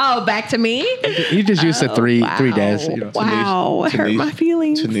 like, oh, back to me? He just used to three days. You know. Wow, it hurt my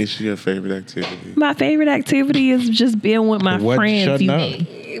feelings. Tanisha, your favorite activity? My favorite activity is just being with my What? friends. Shutting You up.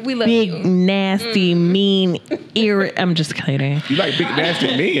 We love big, you. nasty, mean, I'm just kidding. You like big nasty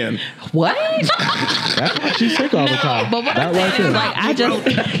men? What? That's why she's sick all the time. But what that I'm right saying is there. like, I just,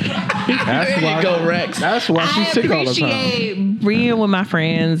 That's why. Rex. That's why she's I sick all the time. appreciate being with my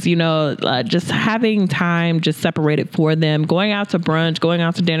friends, you know, just having time just separated for them, going out to brunch, going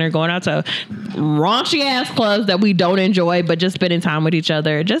out to dinner, going out to raunchy ass clubs that we don't enjoy, but just spending time with each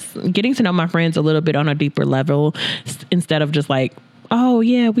other, just getting to know my friends a little bit on a deeper level instead of just like oh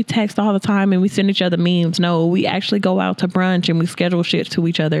yeah, we text all the time and we send each other memes. No, we actually go out to brunch and we schedule shit to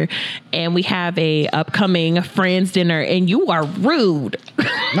each other, and we have a upcoming friends dinner. And you are rude.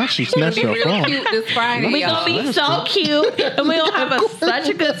 Not she snatched Be your real phone. cute this Friday. We're gonna be so cute, and we're gonna have such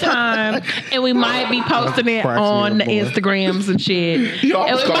a good time, and we might be posting it Cracks me on up, the boy. Instagrams and shit. You And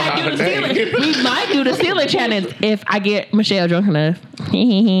almost we called might, her do the name. ceiling, we might do the ceiling challenge if I get Michelle drunk enough.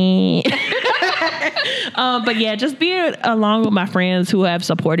 But yeah, just being along with my friends who have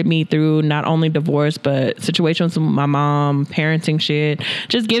supported me through not only divorce but situations with my mom, parenting shit,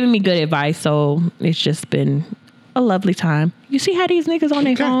 just giving me good advice. So it's just been a lovely time. You see how these niggas on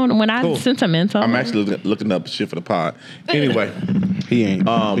their phone when I Cool. sentimental. I'm actually looking up shit for the pod. Anyway, He ain't.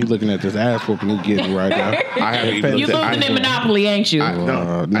 He looking at this ass whooping he getting right now. I haven't even you looked at losing in Monopoly, ain't you?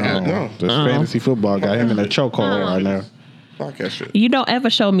 No. No. This fantasy football got him in a chokehold right now. podcast shit. You don't ever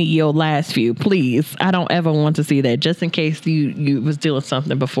show me your last few, please. I don't ever want to see that, just in case you was doing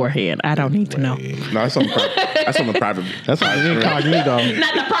something beforehand. I don't need to know. No, that's on the private. That's on the private. That's what incognito.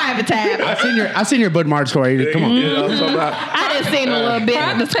 Not the private tab. I seen your bookmarks, Korey. Come on. You know, so I just seen a little bit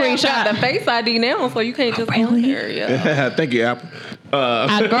of the Got the screenshot. Face ID now, so you can't just go in there. Yeah. Thank you, Apple. Girl,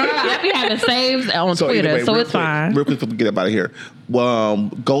 I be having saves on Twitter, anyway, so real it's quick, fine. Real quick before we get up out of here.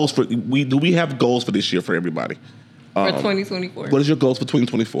 Goals for do we have goals for this year for everybody? For 2024. What is your goals for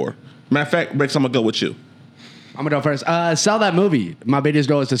 2024? Matter of fact, Rex, I'm gonna go with you. I'm gonna go first. Sell that movie. My biggest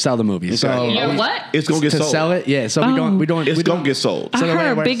goal is to sell the movie. So Your what? It's gonna get to sold. sell it, yeah. So we doing. It's gonna get sold. I So the way it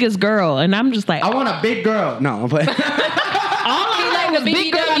heard works- biggest girl, and I'm just like, I want a big girl. No, I'm playing. all I heard was the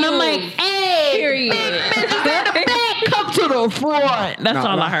big girl, and I'm like, BBWs. hey, Period. come to the front. That's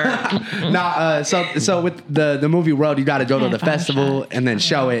all I heard. Nah, so with the movie world, you got to go to Yeah, the fine festival and then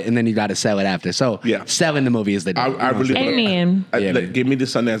show it, and then you got to sell it after. So Yeah. selling the movie is the. I really Amen. Yeah, man. give me the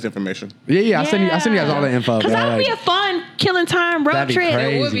Sundance information. Yeah. I send you guys all the info. Because bro. that would be Like, a fun killing time road That'd be trip.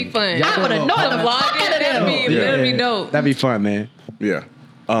 crazy. It would be fun. Y'all I go would to have a known pub. the fuck out of That'd them. be, that'd be dope. That'd be fun, man. Yeah.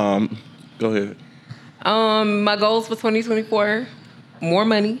 Go ahead. My goals for 2024: more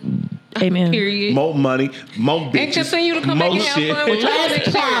money. Amen. Period. More money, more bitches, And continue to come back more and have shit. fun with y'all Less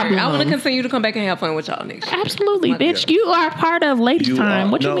next year. I want to problems. continue to come back and have fun with y'all next year. Absolutely, bitch. You are part of Ladies You Time.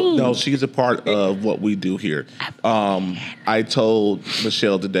 are- What no, you mean? No, she's a part of what we do here. I told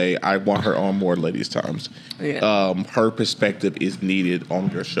Michelle today I want her on more Ladies Times. Yeah. Her perspective is needed on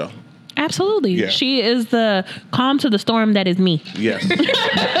your show. Absolutely. Yeah. She is the calm to the storm that is me. Yes.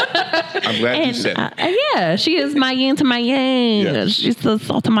 I'm glad you And said it. yeah, she is my yin to my yang. Yes. She's the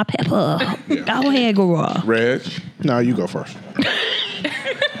salt to my pepper. Go ahead, girl. Reg, No, you go first.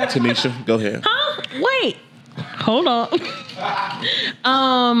 Tinesha, go ahead. Wait. Hold on.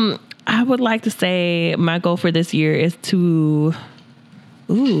 I would like to say my goal for this year is to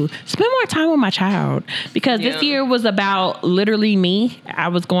spend more time with my child, because this Yeah. year was about literally me. I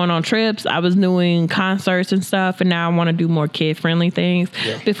was going on trips, I was doing concerts and stuff, and now I want to do more kid-friendly things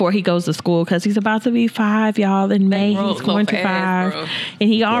before he goes to school, because he's about to be 5, y'all. In May, grow he's so going to fast, 5, bro. and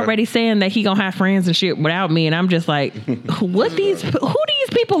he already saying that he gonna have friends and shit without me, and I'm just like, who these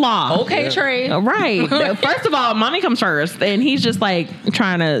people are? Okay, Trey. Right. First of all, mommy comes first, and he's just like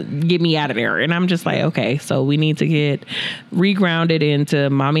trying to get me out of there, and I'm just like, okay, so we need to get regrounded into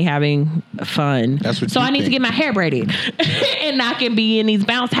mommy having fun. That's what so you I need to think. get my hair braided, and I can be in these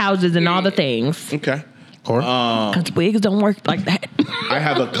bounce houses and all the things. Okay. Corey? Because wigs don't work like that. I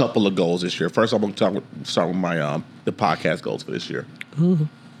have a couple of goals this year. First, I'm going to start with my the podcast goals for this year.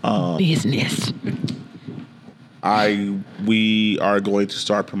 Business. We are going to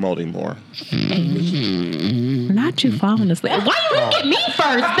start promoting more. Not you falling asleep. Why you look at me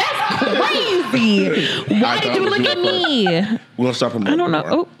first? That's crazy. Why did you look at me? We're gonna start promoting. I don't know.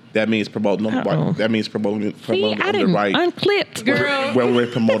 more. Oh. That means promoting. Uh-oh. That means promoting See, I on the didn't right. unclipped. Girl. Where we're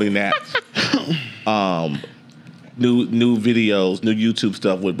promoting that. New videos, new YouTube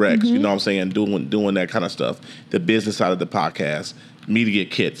stuff with Rex. You know what I'm saying? Doing that kind of stuff. The business side of the podcast, media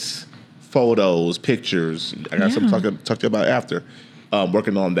kits, photos, pictures. I got something to talk to you about after.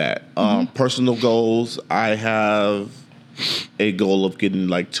 Working on that. Personal goals. I have a goal of getting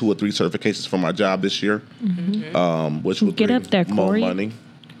like 2 or 3 certifications for my job this year, which will Get bring up there, more Korey. money.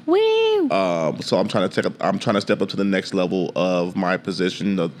 Woo. So I'm trying to step up to the next level of my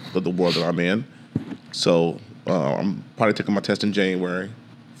position of the world that I'm in. So I'm probably taking my test in January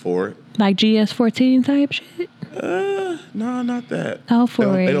for it. Like GS14 type shit? No, not that. Oh, for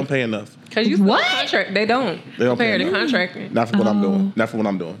They it. don't pay enough. Because you still What? contract. They don't. They don't pay Compared to enough. contracting. Not for what I'm doing. Not for what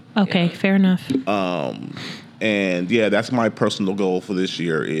I'm doing. Okay, fair enough. And yeah, that's my personal goal for this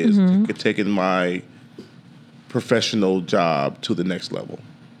year is taking my professional job to the next level.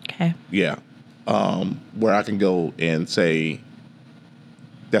 Okay. Yeah. Where I can go and say,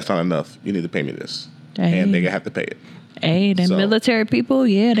 that's not enough. You need to pay me this. Hey. And they have to pay it. Hey, the So- military people,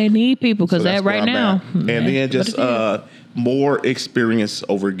 yeah, they need people because So that's that right where I'm now. at. And then just more experience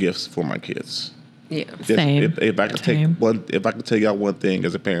over gifts for my kids. Yeah. Just Same. If I could Same. if I could tell y'all one thing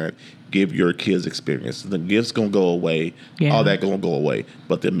as a parent, give your kids experience. The gifts gonna go away. Yeah. All that gonna go away.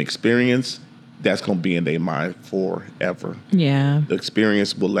 But the experience, that's gonna be in their mind forever. Yeah. The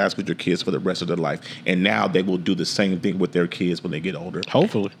experience will last with your kids for the rest of their life. And now they will do the same thing with their kids when they get older.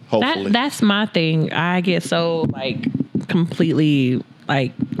 Hopefully. Hopefully. That's my thing. I get so like completely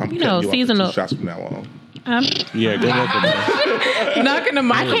like I'm cutting you off with seasonal. 2 shots from now on. Yeah, good luck with that. Knocking the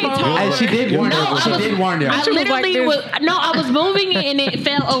microphone. talk. And she did warn you. No, She did warn you. I literally was I was moving it and it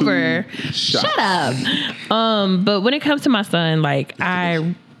fell over. shots. Shut up. But when it comes to my son, like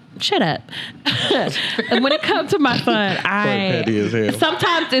shut up. When it comes to my son, petty as hell.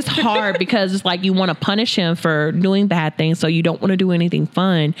 sometimes it's hard because it's like you want to punish him for doing bad things, so you don't want to do anything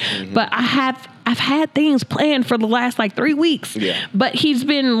fun. Mm-hmm. But I've had things planned for the last like 3 weeks. Yeah. But he's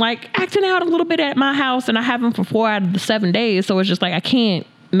been like acting out a little bit at my house, and I have him for 4 out of the 7 days. So it's just like I can't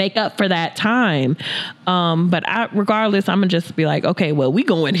make up for that time. But regardless, I'm gonna just be like, okay, well, we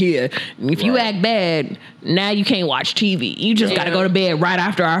going here. If you act bad, now you can't watch TV. You just got to go to bed right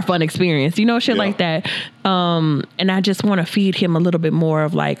after our fun experience. You know, shit like that. And I just want to feed him a little bit more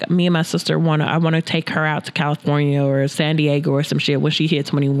of like me and my sister I want to take her out to California or San Diego or some shit when she hit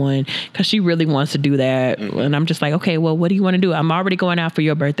 21 because she really wants to do that. And I'm just like, okay, well, what do you want to do? I'm already going out for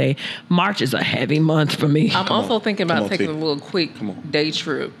your birthday. March is a heavy month for me. I'm also thinking Come about on, taking T. a little quick day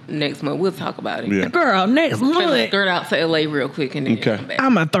trip next month. We'll talk about it. Yeah. Girl, next Finna month skirt out to LA real quick and then Okay. come back.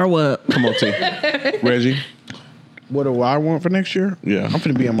 I'm gonna throw up. Come on, T. Reggie. What do I want for next year? Yeah. I'm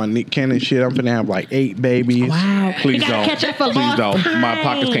finna be on my Nick Cannon shit. I'm finna have like 8 babies. Wow. Please you gotta don't. catch up for Please lost don't. time. My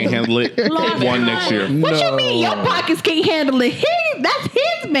pockets can't handle it. Lost One time. next year. What you mean? Your No. pockets can't handle it. That's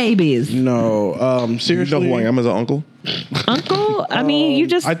his babies. No, You seriously. know who I am as an uncle? Uncle, I mean, you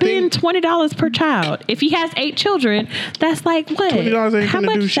just I spend think- $20 per child. If he has 8 children, that's like what? $20 ain't How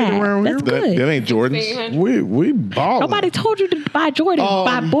gonna much do shit that? around That's here. That good. ain't Jordan's. We balling. Nobody told you to buy Jordan.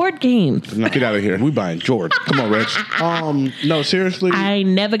 Buy board games. No, get out of here. We buying Jordan. Come on, Reg. No, seriously. I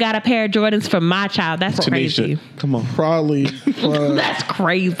never got a pair of Jordans for my child. That's crazy. Tinesha. Come on. probably That's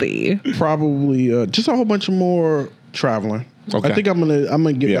crazy. probably just a whole bunch of more traveling. Okay. I think I'm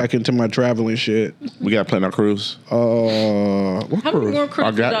gonna get Yeah. back into my traveling shit. We got to plan our cruise. What How many cruise? more I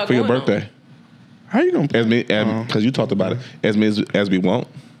cruises got y'all for your going on? birthday. How you gonna? Because you talked about it. As many as we want.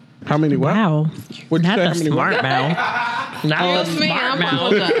 How many? What? Wow. What'd you Not say? the How many? smart mouth. Not the Excuse me, I smart mouth.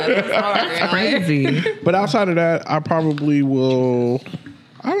 apologize. Sorry. Crazy. But outside of that, I probably will.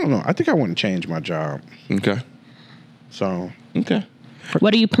 I don't know. I think I want to change my job. Okay. So Okay.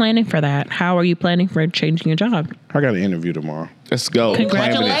 What are you planning for that? How are you planning for changing your job? I got an interview tomorrow. Let's go. Claiming it.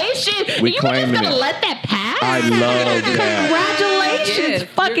 Congratulations. We You were just claiming gonna it. let that pass? I love that. Congratulations, Yes,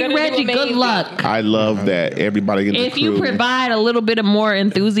 fucking you're gonna do Reggie. Good amazing. luck. I love that. Everybody in the If you crew. provide a little bit of more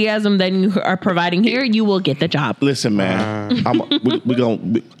enthusiasm than you are providing here, you will get the job. Listen, man. I'm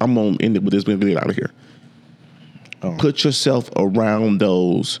gonna end it with this. We're gonna get out of here. Put yourself around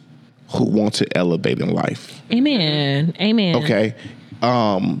those who want to elevate in life. Amen. Amen. Okay.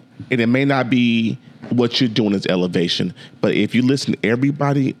 And it may not be what you're doing is elevation, but if you listen,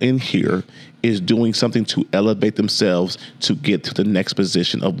 everybody in here is doing something to elevate themselves to get to the next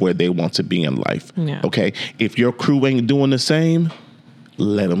position of where they want to be in life. Yeah. Okay. If your crew ain't doing the same,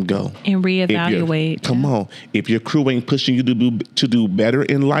 let them go. And If your- reevaluate. Come on. If your crew ain't pushing you to do better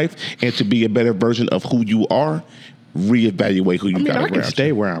in life and to be a better version of who you are, reevaluate who you I mean, got I around. can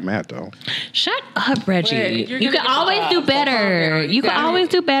stay where I'm at though. Shut up, Reggie. Wait, you're You gonna can get the always job. do So better. calm down. You can got always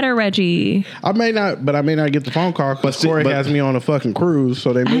it. do better, Reggie. I may not get the phone call But because see- Korey but- has me on a fucking cruise,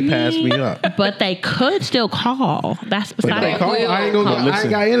 so they may pass me up. But they could still call. That's beside they the call- point. I ain't gonna. But I listen, ain't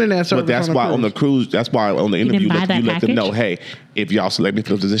got internet service. But that's why on the cruise, that's why on the interview, buy that you let them package? know, hey, if y'all select me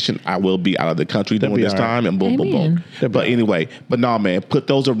for the position, I will be out of the country during be this all right. time, and boom, boom, Amen. boom. But anyway, but no, man, put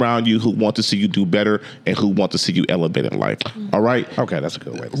those around you who want to see you do better and who want to see you elevate in life. All right? Okay, that's a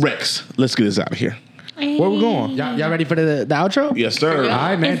good way. Rex, let's get this out of here. Where we going? Y'all ready for the outro? Yes, sir. All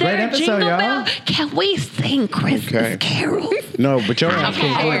right, man. Is Great there a episode, jingle y'all. bell? Can we sing Christmas Okay. carols? No, but your ass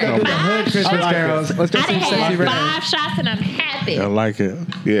can't Okay. do it no more. Hood Christmas carols. Let's go I see done Sexy had Red. 5 shots and I'm happy. I like it.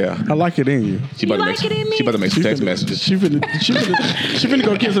 Yeah. I like it in you. She about to You make like it in me? She about to make some text finna- messages. She finna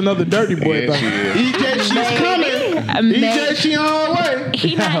go kiss another dirty boy. Yeah, she is. EJ, she's coming. EJ, she on her way.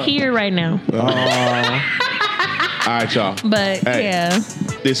 He not here right now. All right, y'all. But Hey. yeah.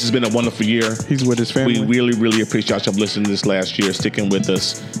 This has been a wonderful year. He's with his family. We really, really appreciate y'all listening this last year, sticking with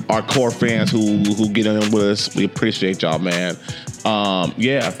us. Our core fans who get in with us, we appreciate y'all, man.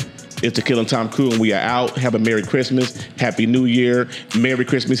 Yeah. It's the Killing Time crew, and we are out. Have a Merry Christmas, Happy New Year, Merry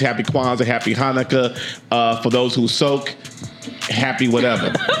Christmas, Happy Kwanzaa, Happy Hanukkah. For those who soak, happy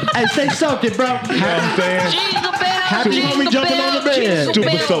whatever. Hey, stay soaking, bro. You know what I'm saying? Jingle bells, Happy jingle homie jumping on the bells, bed. jingle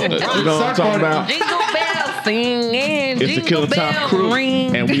Stupid bells. soda. You know what I'm talking about? Jingle bells, sing and It's the jingle Killing Time bell crew,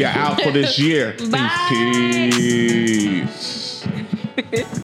 ring. and we are out for this year. Bye. Peace.